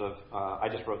out in terms of. I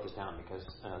just wrote this down because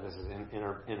this is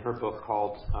in her book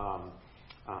called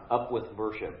Up with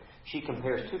Worship. She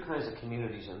compares 2 kinds of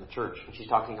communities in the church, and she's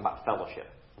talking about fellowship.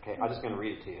 Okay, I'm just going to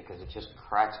read it to you because it just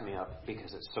cracks me up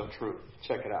because it's so true.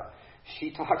 Check it out.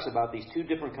 She talks about these 2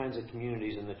 different kinds of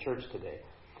communities in the church today.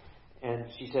 And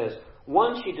she says,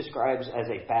 one she describes as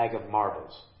a bag of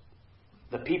marbles.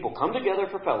 The people come together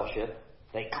for fellowship.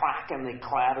 They clack and they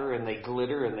clatter and they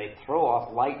glitter and they throw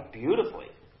off light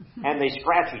beautifully. And they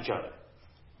scratch each other.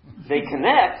 They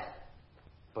connect,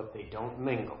 but they don't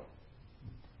mingle.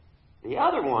 The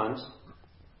other ones,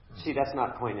 see, that's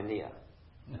not koinonia.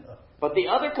 But the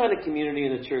other kind of community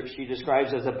in the church she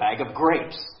describes as a bag of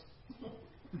grapes.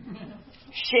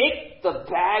 Shake the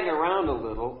bag around a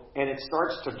little and it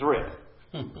starts to drip.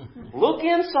 Look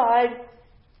inside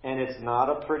and it's not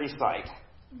a pretty sight.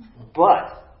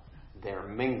 But they're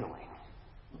mingling.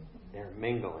 They're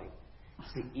mingling.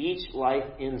 See, each life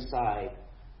inside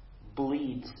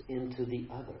bleeds into the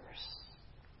others.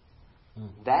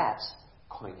 That's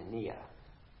koinonia.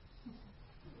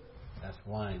 That's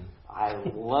wine. I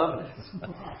love it.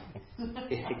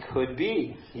 It could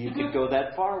be. You could go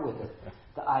that far with it.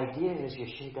 The idea is you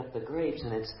shake up the grapes,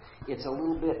 and it's a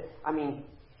little bit. I mean,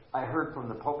 I heard from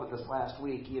the pulpit this last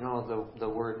week. You know, the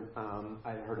word.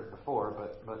 I'd heard it before,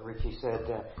 but Richie said,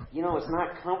 it's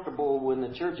not comfortable when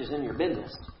the church is in your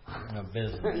business. No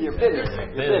business. Your business. Your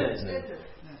business.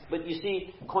 But you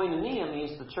see, koinonia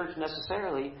means the church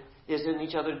necessarily is in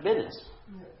each other's business.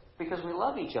 Because we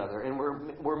love each other, and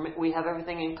we have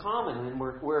everything in common, and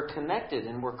we're connected,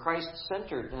 and we're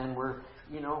Christ-centered, and we're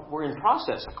in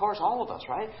process. Of course, all of us,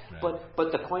 right? But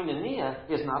the koinonia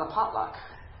is not a potluck.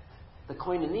 The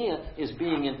koinonia is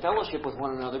being in fellowship with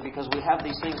one another because we have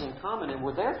these things in common, and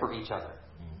we're there for each other.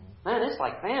 Man, it's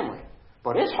like family,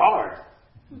 but it's hard,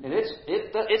 and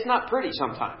it's not pretty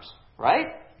sometimes,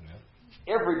 right?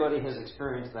 Everybody has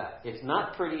experienced that. It's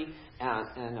not pretty,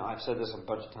 and I've said this a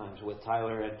bunch of times with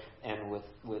Tyler and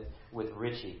with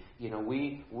Richie.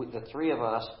 We the three of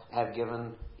us have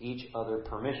given each other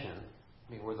permission.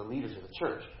 I mean, we're the leaders of the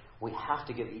church. We have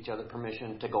to give each other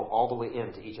permission to go all the way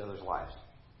into each other's lives.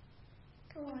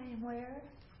 Go in where?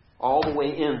 All the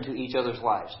way into each other's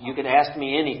lives. You can ask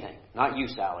me anything. Not you,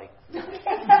 Sally.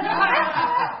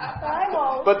 I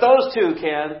won't. But those two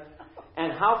can.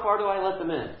 And how far do I let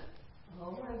them in?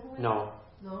 No.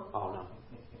 Oh, no.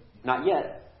 Not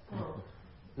yet.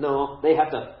 No, they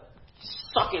have to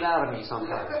suck it out of me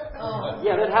sometimes.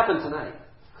 Yeah, that happened tonight.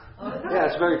 Yeah,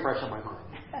 it's very fresh on my mind.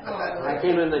 I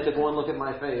came in, they took one look at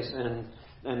my face, and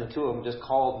the two of them just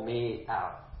called me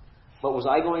out. But was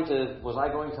I going to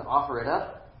offer it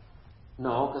up?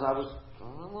 No, because I was a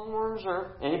little more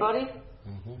reserved. Anybody?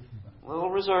 A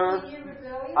little reserved.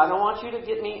 I don't want you to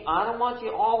get me. I don't want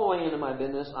you all the way into my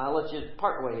business. I'll let you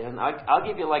part way in. I'll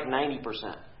give you like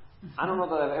 90%. I don't know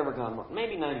that I've ever gone more.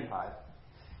 Maybe 95.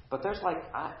 But there's like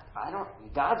I don't.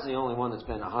 God's the only one that's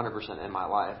been 100% in my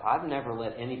life. I've never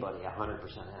let anybody 100%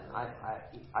 in.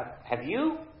 Have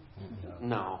you?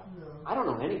 No. I don't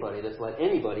know anybody that's let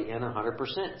anybody in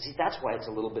 100%. See, that's why it's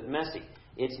a little bit messy.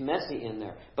 It's messy in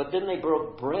there. But then they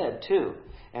broke bread too.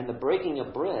 And the breaking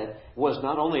of bread was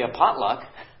not only a potluck,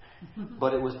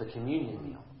 but it was the communion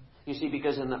meal. You see,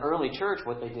 because in the early church,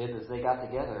 what they did is they got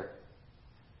together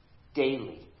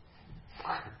daily.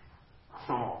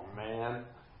 Oh, man.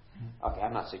 Okay,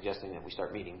 I'm not suggesting that we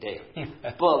start meeting daily.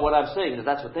 But what I'm saying is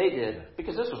that's what they did,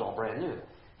 because this was all brand new.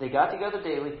 They got together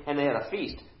daily, and they had a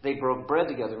feast. They broke bread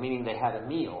together, meaning they had a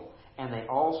meal. And they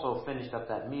also finished up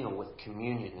that meal with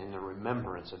communion in the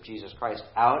remembrance of Jesus Christ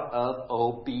out of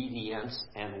obedience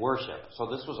and worship. So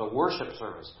this was a worship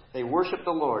service. They worshiped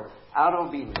the Lord out of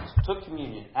obedience, took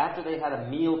communion after they had a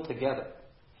meal together.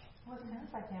 Well, it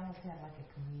sounds like they almost had like a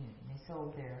communion. They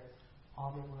sold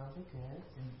all their worldly goods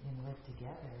and lived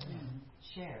together and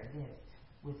shared it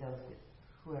with those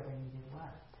whoever needed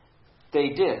what. They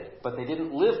did, but they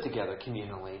didn't live together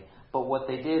communally. But what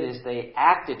they did is they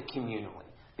acted communally.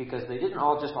 Because they didn't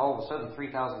all of a sudden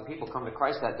 3,000 people come to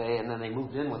Christ that day and then they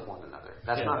moved in with one another.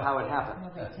 That's not how it happened.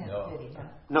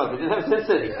 No, they didn't have Tent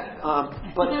City.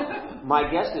 But my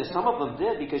guess is some of them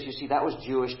did because, you see, that was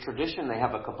Jewish tradition. They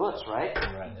have a kibbutz, right?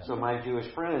 So my Jewish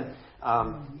friend,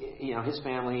 his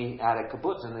family had a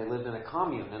kibbutz and they lived in a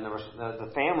commune. And there was the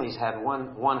families had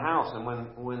one house. And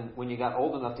when you got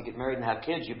old enough to get married and have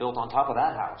kids, you built on top of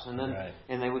that house. And then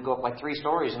and they would go up like 3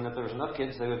 stories. And if there was enough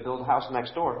kids, they would build a house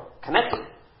next door, connected.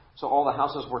 So all the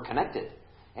houses were connected,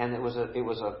 and it was a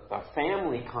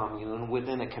family commune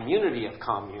within a community of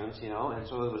communes, and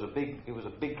so it was a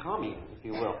big commune, if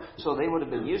you will. So they would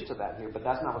have been used to that here, but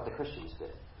that's not what the Christians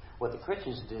did. What the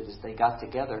Christians did is they got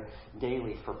together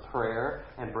daily for prayer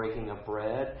and breaking of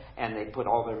bread, and they put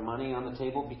all their money on the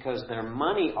table because their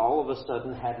money all of a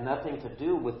sudden had nothing to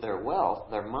do with their wealth.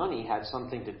 Their money had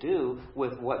something to do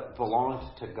with what belonged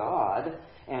to God,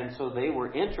 and so they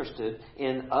were interested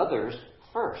in others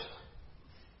first.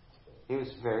 It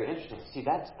was very interesting. See,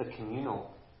 that's the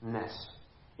communalness.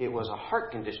 It was a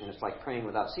heart condition. It's like praying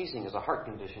without ceasing is a heart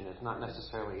condition. It's not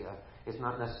necessarily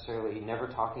never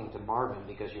talking to Marvin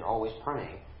because you're always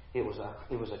praying. It was a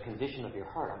condition of your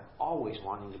heart. I'm always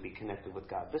wanting to be connected with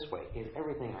God this way. In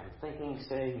everything I'm thinking,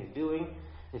 saying, and doing,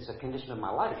 it's a condition of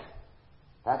my life.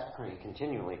 That's praying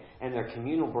continually. And their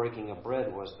communal breaking of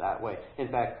bread was that way. In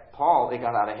fact, Paul, it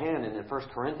got out of hand. And in 1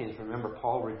 Corinthians, remember,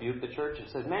 Paul rebuked the church and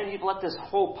said, man, you've let this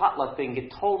whole potluck thing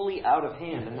get totally out of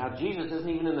hand. And now Jesus isn't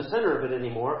even in the center of it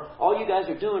anymore. All you guys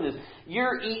are doing is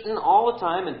you're eating all the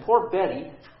time. And poor Betty,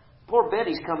 Poor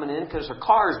Betty's coming in because her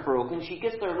car's broken. She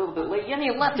gets there a little bit late. You didn't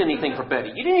even left anything for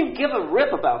Betty. You didn't even give a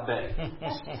rip about Betty.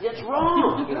 It's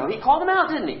wrong. You know, he called him out,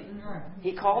 didn't he?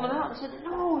 He called him out and said,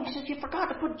 no. He said, you forgot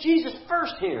to put Jesus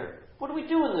first here. What are we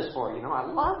doing this for? You know, I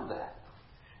love that.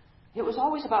 It was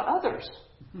always about others.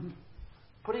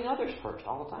 Putting others first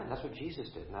all the time. That's what Jesus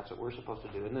did, and that's what we're supposed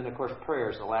to do. And then, of course,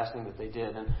 prayer is the last thing that they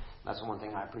did, and that's the one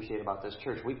thing I appreciate about this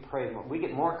church. We pray more. We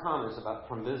get more comments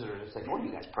from visitors that say, "Boy,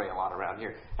 you guys pray a lot around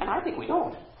here," and I think we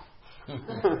don't.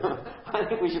 I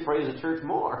think we should pray as a church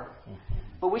more.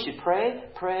 But we should pray,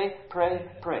 pray, pray,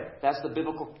 pray. That's the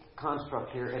biblical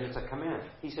construct here, and it's a command.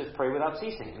 He says, "Pray without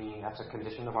ceasing," meaning that's a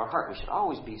condition of our heart. We should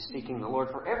always be seeking the Lord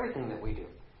for everything that we do,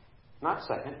 not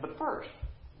second, but first.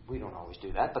 We don't always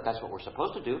do that, but that's what we're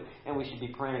supposed to do. And we should be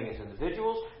praying as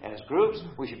individuals, as groups.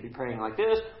 We should be praying like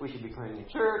this. We should be praying in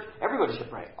church. Everybody should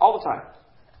pray all the time.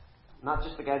 Not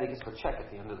just the guy that gets their check at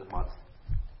the end of the month.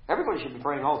 Everybody should be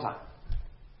praying all the time.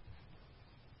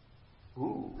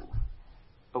 Ooh.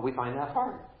 But we find that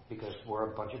hard because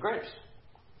we're a bunch of grapes.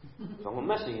 It's a little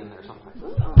messy in there sometimes.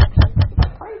 If I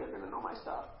pray, they're going to know my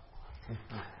stuff.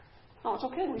 No, it's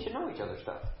okay. We should know each other's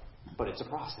stuff. But it's a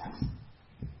process.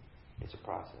 It's a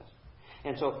process.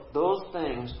 And so those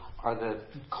things are the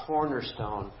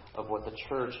cornerstone of what the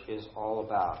church is all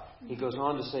about. He goes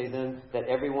on to say then that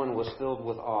everyone was filled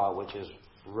with awe, which is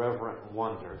reverent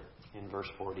wonder in verse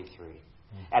 43.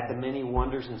 At the many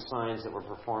wonders and signs that were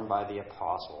performed by the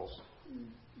apostles,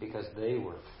 because they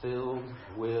were filled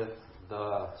with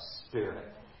the Spirit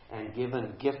and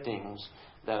given giftings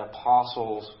that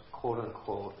apostles, quote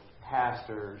unquote,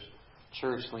 pastors,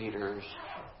 church leaders,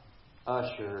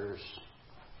 ushers,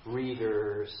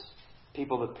 readers,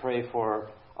 people that pray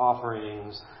for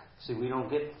offerings. See, we don't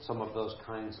get some of those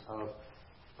kinds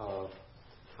of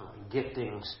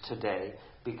giftings today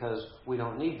because we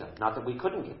don't need them. Not that we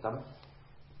couldn't get them,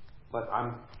 but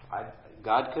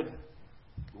God could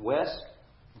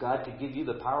give you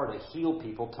the power to heal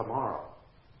people tomorrow.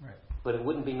 Right. But it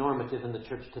wouldn't be normative in the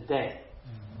church today.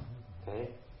 Okay?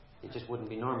 It just wouldn't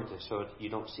be normative, so you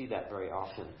don't see that very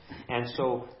often. And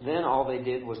so then all they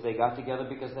did was they got together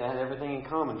because they had everything in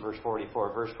common, verse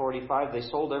 44. Verse 45, they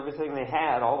sold everything they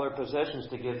had, all their possessions,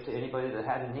 to give to anybody that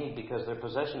had a need, because their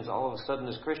possessions all of a sudden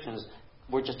as Christians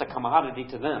were just a commodity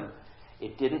to them.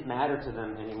 It didn't matter to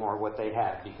them anymore what they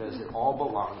had because it all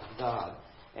belonged to God.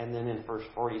 And then in verse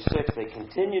 46, they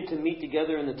continued to meet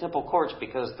together in the temple courts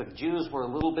because the Jews were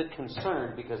a little bit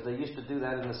concerned because they used to do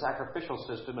that in the sacrificial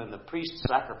system and the priests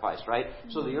sacrificed, right?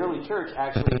 So the early church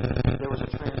actually, there was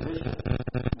a transition.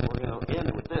 We're going to end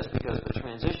with this because the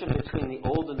transition between the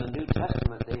Old and the New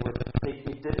Testament,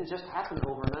 it didn't just happen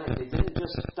overnight. They didn't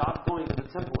just stop going to the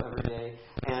temple every day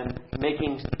and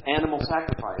making animal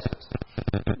sacrifices.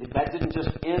 That didn't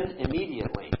just end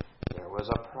immediately. There was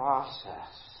a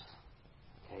process.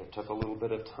 It took a little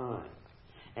bit of time.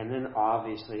 And then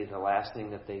obviously the last thing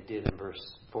that they did in verse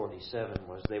 47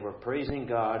 was they were praising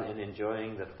God and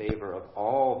enjoying the favor of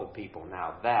all the people.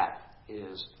 Now that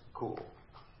is cool.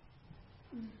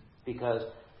 Because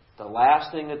the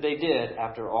last thing that they did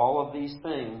after all of these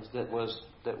things that was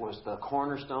the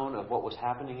cornerstone of what was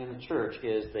happening in the church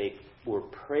is they were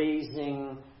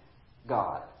praising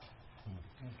God.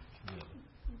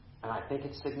 And I think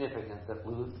it's significant that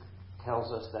Luke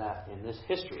tells us that in this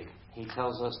history. He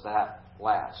tells us that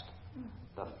last.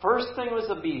 The first thing was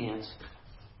obedience.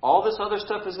 All this other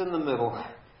stuff is in the middle.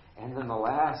 And then the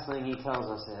last thing he tells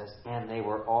us is, and they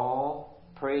were all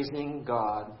praising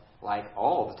God like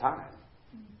all the time.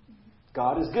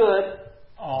 God is good.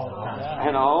 All the time.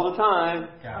 And all the time.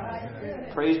 God is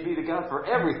good. Praise be to God for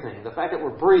everything. The fact that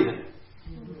we're breathing.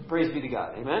 Praise be to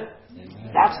God. Amen?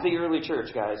 Amen. That's the early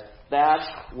church, guys. That's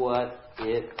what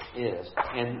it is.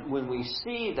 And when we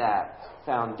see that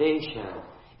foundation,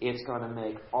 it's going to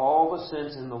make all the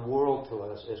sense in the world to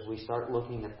us as we start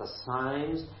looking at the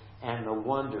signs and the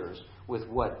wonders with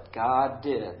what God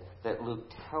did that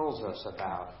Luke tells us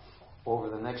about over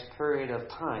the next period of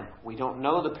time. We don't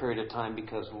know the period of time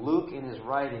because Luke in his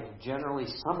writing generally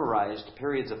summarized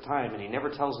periods of time, and he never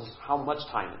tells us how much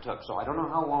time it took. So I don't know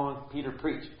how long Peter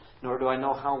preached, nor do I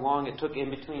know how long it took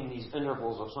in between these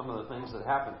intervals of some of the things that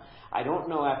happened. I don't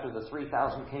know after the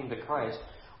 3,000 came to Christ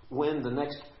when the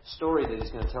next story that he's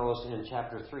going to tell us in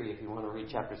chapter 3. If you want to read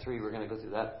chapter 3, we're going to go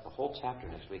through that the whole chapter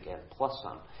next weekend, plus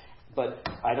some. But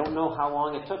I don't know how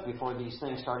long it took before these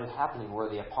things started happening where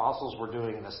the apostles were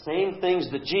doing the same things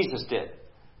that Jesus did.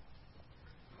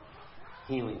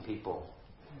 Healing people.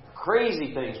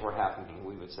 Crazy things were happening,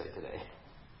 we would say today.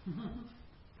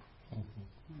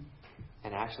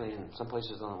 And actually, in some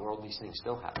places in the world, these things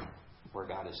still happen. where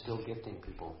God is still gifting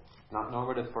people. Not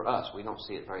normative for us. We don't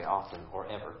see it very often or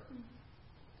ever.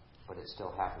 But it's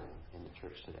still happening in the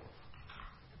church today.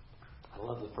 I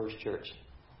love the first church.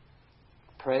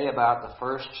 Pray about the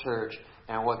first church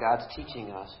and what God's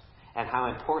teaching us and how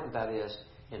important that is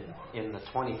in the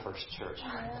 21st church,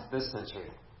 this century.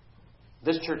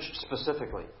 This church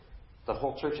specifically. The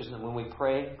whole church is, and when we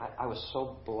pray, I was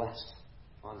so blessed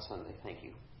on Sunday. Thank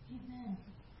you. Amen.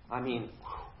 I mean,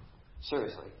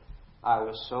 seriously, I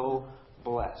was so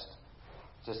blessed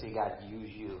to see God use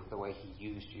you the way He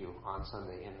used you on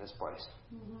Sunday in this place.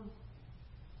 Mm-hmm.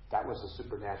 That was a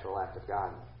supernatural act of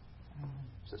God,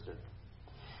 sister.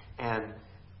 And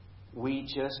we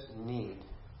just need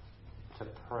to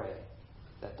pray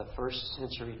that the first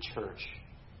century church,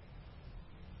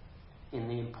 in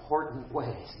the important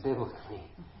ways, biblically,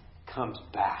 comes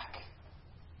back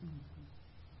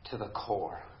to the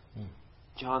core.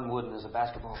 John Wooden, as a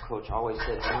basketball coach, always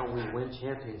said, we win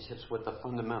championships with the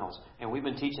fundamentals. And we've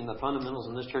been teaching the fundamentals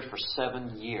in this church for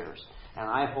 7 years. And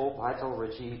I told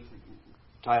Richie,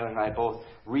 Tyler and I both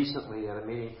recently at a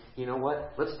meeting, you know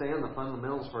what? Let's stay on the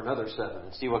fundamentals for another 7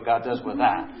 and see what God does with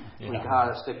that. Yeah. We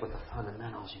got to stick with the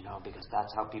fundamentals, because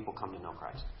that's how people come to know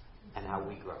Christ and how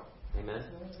we grow. Amen?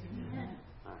 Amen.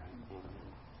 All right.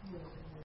 Amen.